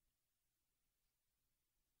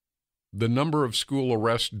 The number of school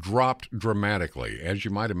arrests dropped dramatically, as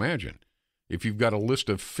you might imagine. If you've got a list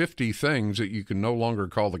of 50 things that you can no longer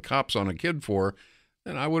call the cops on a kid for,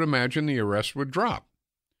 then I would imagine the arrests would drop.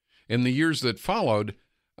 In the years that followed,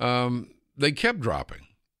 they kept dropping.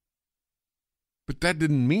 But that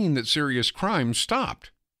didn't mean that serious crime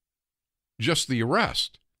stopped. Just the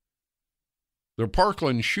arrest. The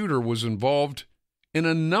Parkland shooter was involved in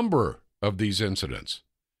a number of these incidents.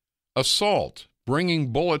 Assault,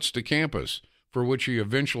 bringing bullets to campus, for which he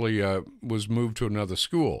eventually was moved to another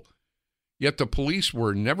school. Yet the police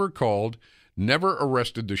were never called, never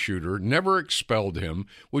arrested the shooter, never expelled him,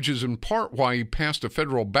 which is in part why he passed a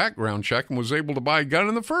federal background check and was able to buy a gun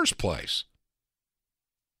in the first place.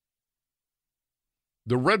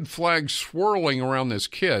 The red flags swirling around this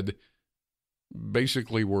kid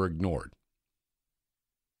basically were ignored.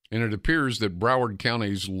 And it appears that Broward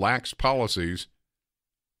County's lax policies,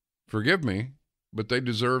 forgive me, but they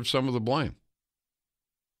deserve some of the blame.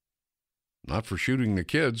 Not for shooting the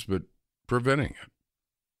kids, but preventing it.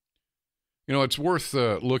 You know, it's worth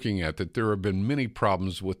looking at that there have been many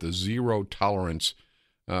problems with the zero tolerance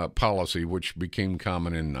policy, which became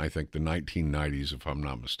common in, I think, the 1990s, if I'm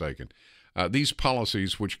not mistaken. These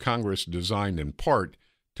policies, which Congress designed in part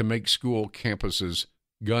to make school campuses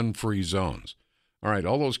gun-free zones. All right,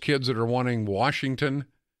 all those kids that are wanting Washington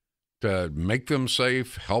to make them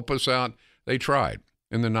safe, help us out, they tried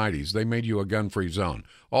in the 90s. They made you a gun-free zone.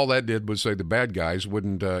 All that did was say the bad guys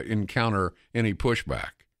wouldn't encounter any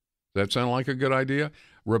pushback. Does that sound like a good idea?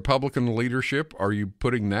 Republican leadership, are you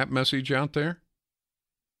putting that message out there?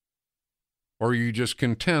 Or are you just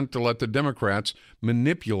content to let the Democrats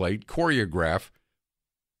manipulate, choreograph,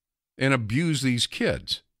 and abuse these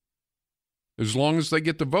kids? As long as they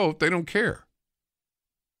get the vote, they don't care.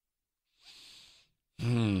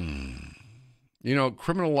 You know,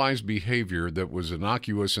 criminalized behavior that was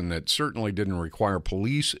innocuous and that certainly didn't require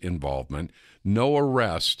police involvement, no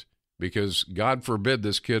arrest, because God forbid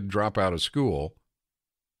this kid drop out of school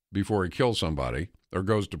before he kills somebody or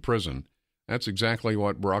goes to prison. That's exactly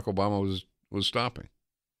what Barack Obama was stopping.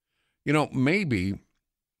 You know, maybe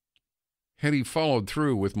had he followed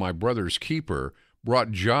through with My Brother's Keeper,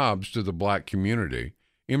 brought jobs to the black community,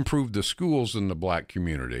 improved the schools in the black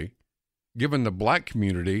community, given the black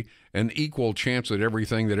community an equal chance at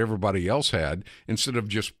everything that everybody else had, instead of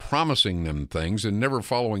just promising them things and never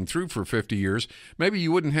following through for 50 years, maybe you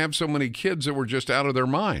wouldn't have so many kids that were just out of their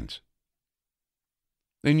minds.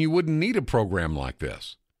 And you wouldn't need a program like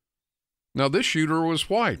this. Now, this shooter was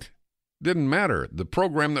white. Didn't matter. The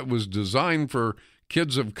program that was designed for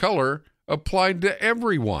kids of color applied to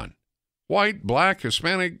everyone. White, black,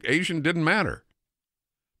 Hispanic, Asian, didn't matter.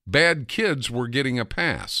 Bad kids were getting a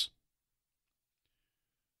pass.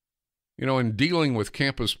 You know, in dealing with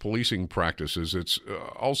campus policing practices, it's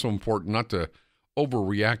also important not to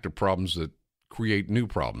overreact to problems that create new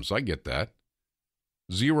problems. I get that.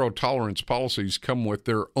 Zero tolerance policies come with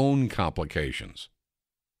their own complications.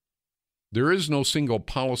 There is no single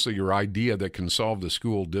policy or idea that can solve the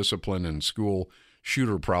school discipline and school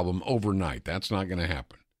shooter problem overnight. That's not going to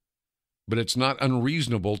happen. But it's not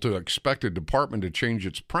unreasonable to expect a department to change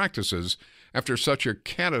its practices after such a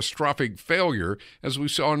catastrophic failure as we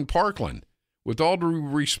saw in Parkland. With all due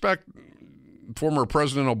respect, former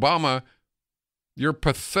President Obama, your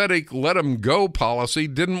pathetic let them go policy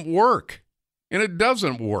didn't work. And it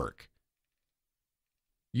doesn't work.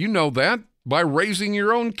 You know that by raising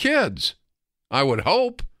your own kids, I would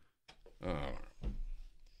hope.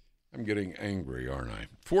 I'm getting angry, aren't I?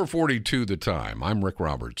 4:42 the time. I'm Rick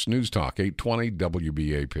Roberts. News Talk 820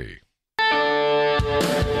 WBAP.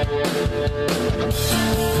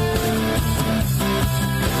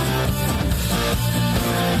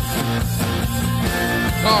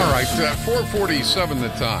 All right, 4:47 the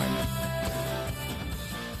time.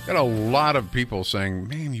 Got a lot of people saying,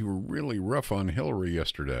 man, you were really rough on Hillary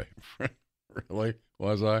yesterday. Really?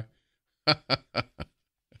 Was I?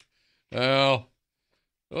 Well,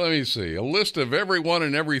 let me see. A list of everyone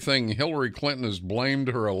and everything Hillary Clinton has blamed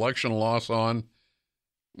her election loss on.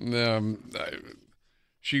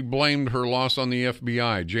 She blamed her loss on the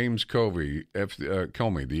FBI, James Comey,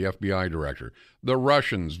 the FBI director, the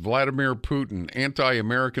Russians, Vladimir Putin,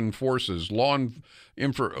 anti-American forces, low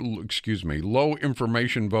information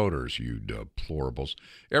voters, you deplorables.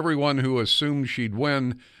 Everyone who assumed she'd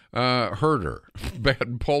win hurt her.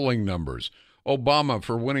 Bad polling numbers. Obama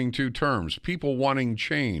for winning 2 terms. People wanting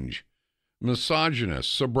change.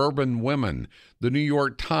 Misogynists, suburban women, the New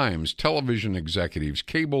York Times, television executives,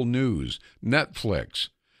 cable news, Netflix,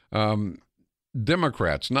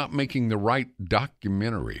 Democrats not making the right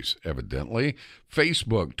documentaries, evidently,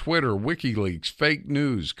 Facebook, Twitter, WikiLeaks, fake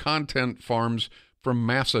news, content farms from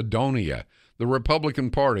Macedonia, the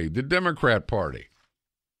Republican Party, the Democrat Party.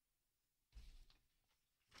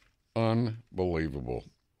 Unbelievable.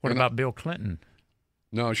 What about Bill Clinton?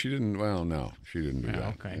 No, she didn't. Well, no, she didn't do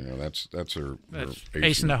that. Okay. You know, that's her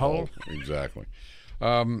ace in the hole. Exactly.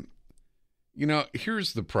 You know,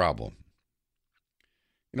 here's the problem.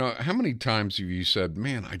 You know, how many times have you said,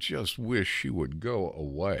 man, I just wish she would go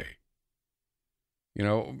away? You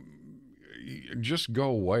know, just go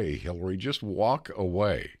away, Hillary. Just walk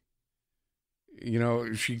away. You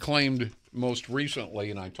know, she claimed most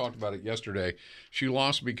recently, and I talked about it yesterday, she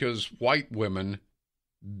lost because white women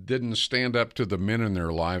didn't stand up to the men in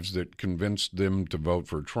their lives that convinced them to vote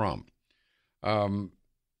for Trump. You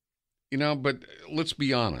know, but let's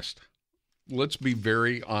be honest. Let's be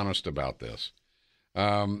very honest about this.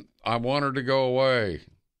 I want her to go away.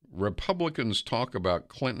 Republicans talk about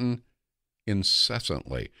Clinton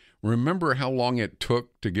incessantly. Remember how long it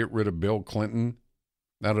took to get rid of Bill Clinton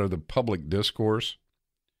out of the public discourse?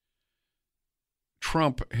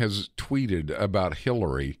 Trump has tweeted about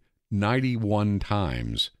Hillary 91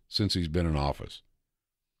 times since he's been in office.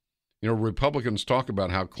 You know, Republicans talk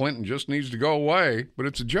about how Clinton just needs to go away, but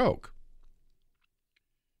it's a joke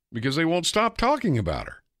because they won't stop talking about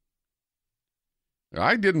her.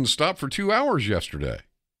 I didn't stop for 2 hours yesterday.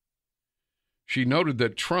 She noted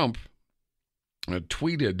that Trump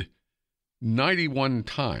tweeted 91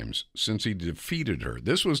 times since he defeated her.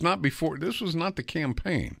 This was not the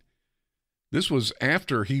campaign. This was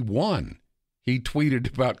after he won. He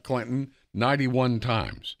tweeted about Clinton 91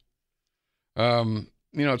 times.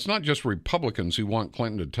 It's not just Republicans who want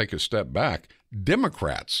Clinton to take a step back.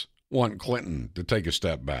 Democrats want Clinton to take a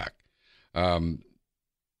step back.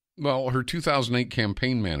 Her 2008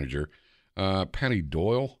 campaign manager, Patty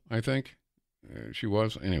Doyle, I think she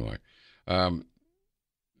was. Anyway,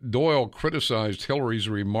 Doyle criticized Hillary's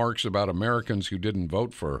remarks about Americans who didn't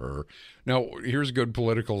vote for her. Now, here's good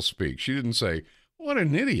political speak. She didn't say, "What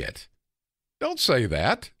an idiot." Don't say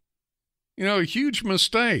that. A huge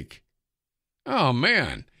mistake. Oh,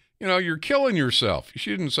 man. You're killing yourself.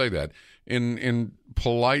 She didn't say that. In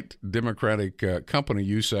polite Democratic company,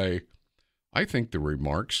 you say, "I think the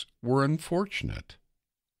remarks were unfortunate."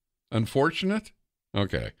 Unfortunate?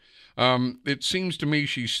 Okay. It seems to me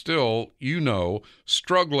she's still,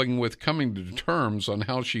 struggling with coming to terms on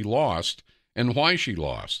how she lost and why she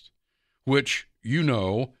lost, which, you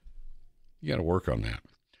got to work on that,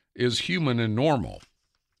 is human and normal,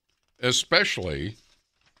 especially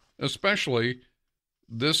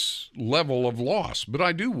this level of loss. But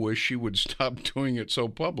I do wish she would stop doing it so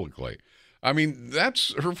publicly. I mean,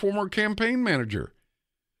 that's her former campaign manager.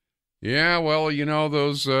 Yeah, well,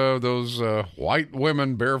 those white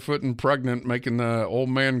women barefoot and pregnant making the old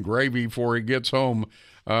man gravy before he gets home,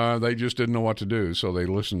 they just didn't know what to do, so they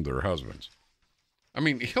listened to their husbands. I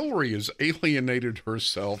mean, Hillary has alienated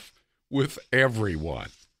herself with everyone,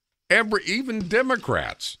 even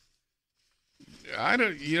Democrats.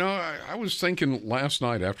 I was thinking last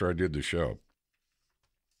night after I did the show,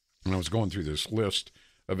 and I was going through this list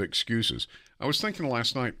of excuses. I was thinking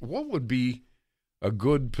last night, what would be a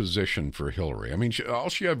good position for Hillary? I mean, all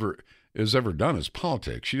she has ever done is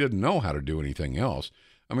politics. She didn't know how to do anything else.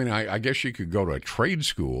 I mean, I guess she could go to a trade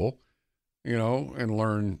school, and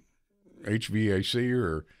learn HVAC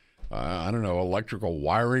or, electrical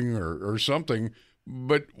wiring or something.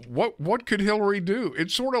 But what could Hillary do?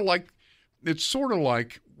 It's sort of like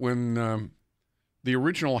when the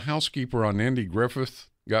original housekeeper on Andy Griffith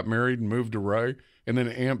got married and moved to Ray, and then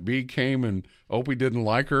Aunt B came and Opie didn't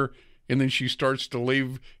like her. And then she starts to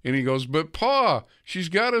leave, and he goes, "But Pa, she's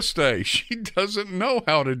got to stay. She doesn't know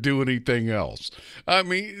how to do anything else." I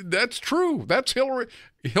mean, that's true. That's Hillary.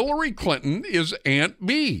 Hillary Clinton is Aunt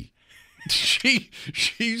B.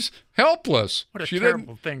 She's helpless. What a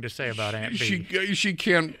terrible thing to say about Aunt B. She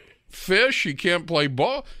can't fish. She can't play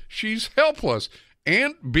ball. She's helpless.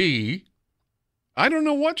 Aunt B, I don't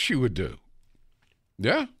know what she would do.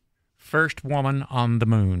 Yeah. First woman on the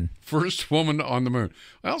moon. First woman on the moon.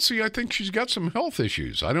 Well, see, I think she's got some health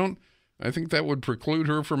issues. I think that would preclude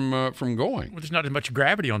her from going. Well, there's not as much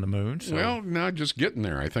gravity on the moon. So. Well, not just getting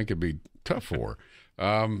there. I think it'd be tough for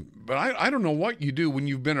her. But I don't know what you do when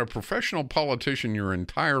you've been a professional politician your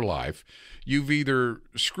entire life. You've either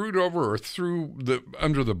screwed over or threw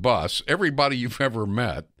under the bus everybody you've ever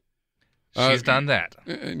met. She's done that.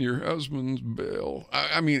 And your husband's Bill.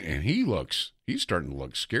 I mean, and he's starting to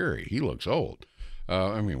look scary. He looks old.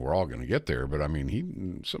 We're all going to get there, but I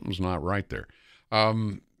mean, something's not right there.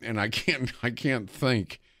 And I can't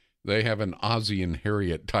think they have an Ozzie and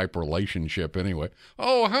Harriet type relationship anyway.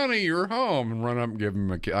 "Oh, honey, you're home," and run up and give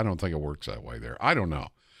him a kiss. I don't think it works that way there. I don't know.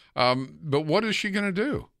 But what is she going to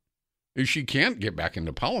do? She can't get back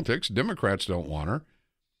into politics. Democrats don't want her.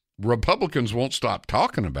 Republicans won't stop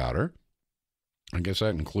talking about her. I guess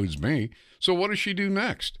that includes me. So what does she do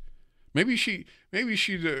next? Maybe she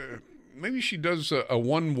does a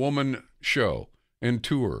one-woman show and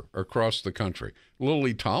tour across the country.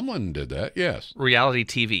 Lily Tomlin did that, yes. Reality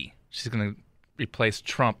TV. She's going to replace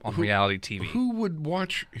Trump on reality TV. Who would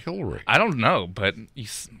watch Hillary? I don't know, but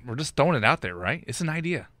we're just throwing it out there, right? It's an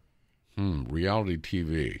idea. Reality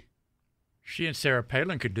TV. She and Sarah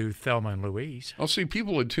Palin could do Thelma and Louise. I'll see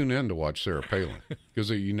people would tune in to watch Sarah Palin because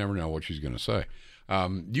you never know what she's going to say.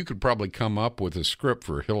 You could probably come up with a script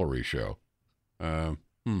for a Hillary show. What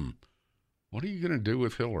are you going to do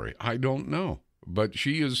with Hillary? I don't know, but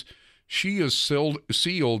she has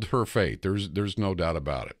sealed her fate. There's no doubt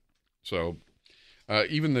about it. So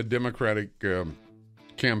even the Democratic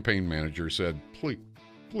campaign manager said,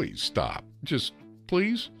 please stop. Just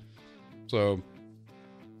please. So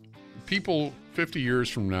people 50 years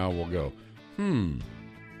from now will go,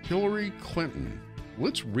 Hillary Clinton.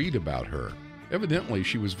 Let's read about her. Evidently,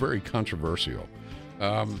 she was very controversial.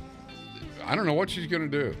 I don't know what she's going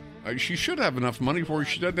to do. She should have enough money for her.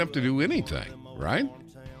 She doesn't have to do anything, right?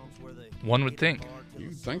 One would think.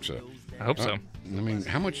 You'd think so. I hope so. I mean,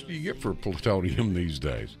 how much do you get for plutonium these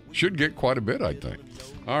days? Should get quite a bit, I think.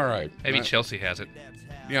 All right. Maybe Chelsea has it.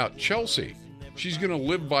 Yeah, Chelsea. She's going to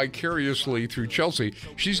live vicariously through Chelsea.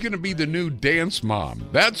 She's going to be the new dance mom.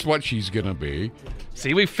 That's what she's going to be.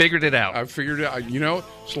 See, we figured it out. I figured it out. You know,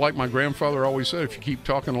 it's like my grandfather always said, if you keep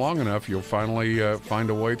talking long enough, you'll finally find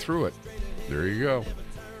a way through it. There you go.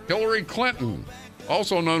 Hillary Clinton,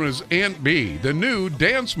 also known as Aunt B, the new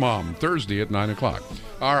dance mom, Thursday at 9 o'clock.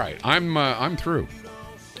 All right, I'm through.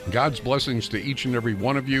 God's blessings to each and every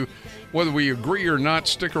one of you. Whether we agree or not,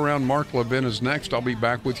 stick around. Mark Levin is next. I'll be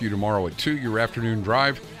back with you tomorrow at 2, your afternoon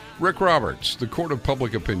drive. Rick Roberts, the Court of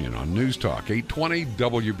Public Opinion on News Talk 820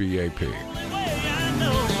 WBAP.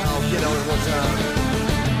 Oh, you know, it was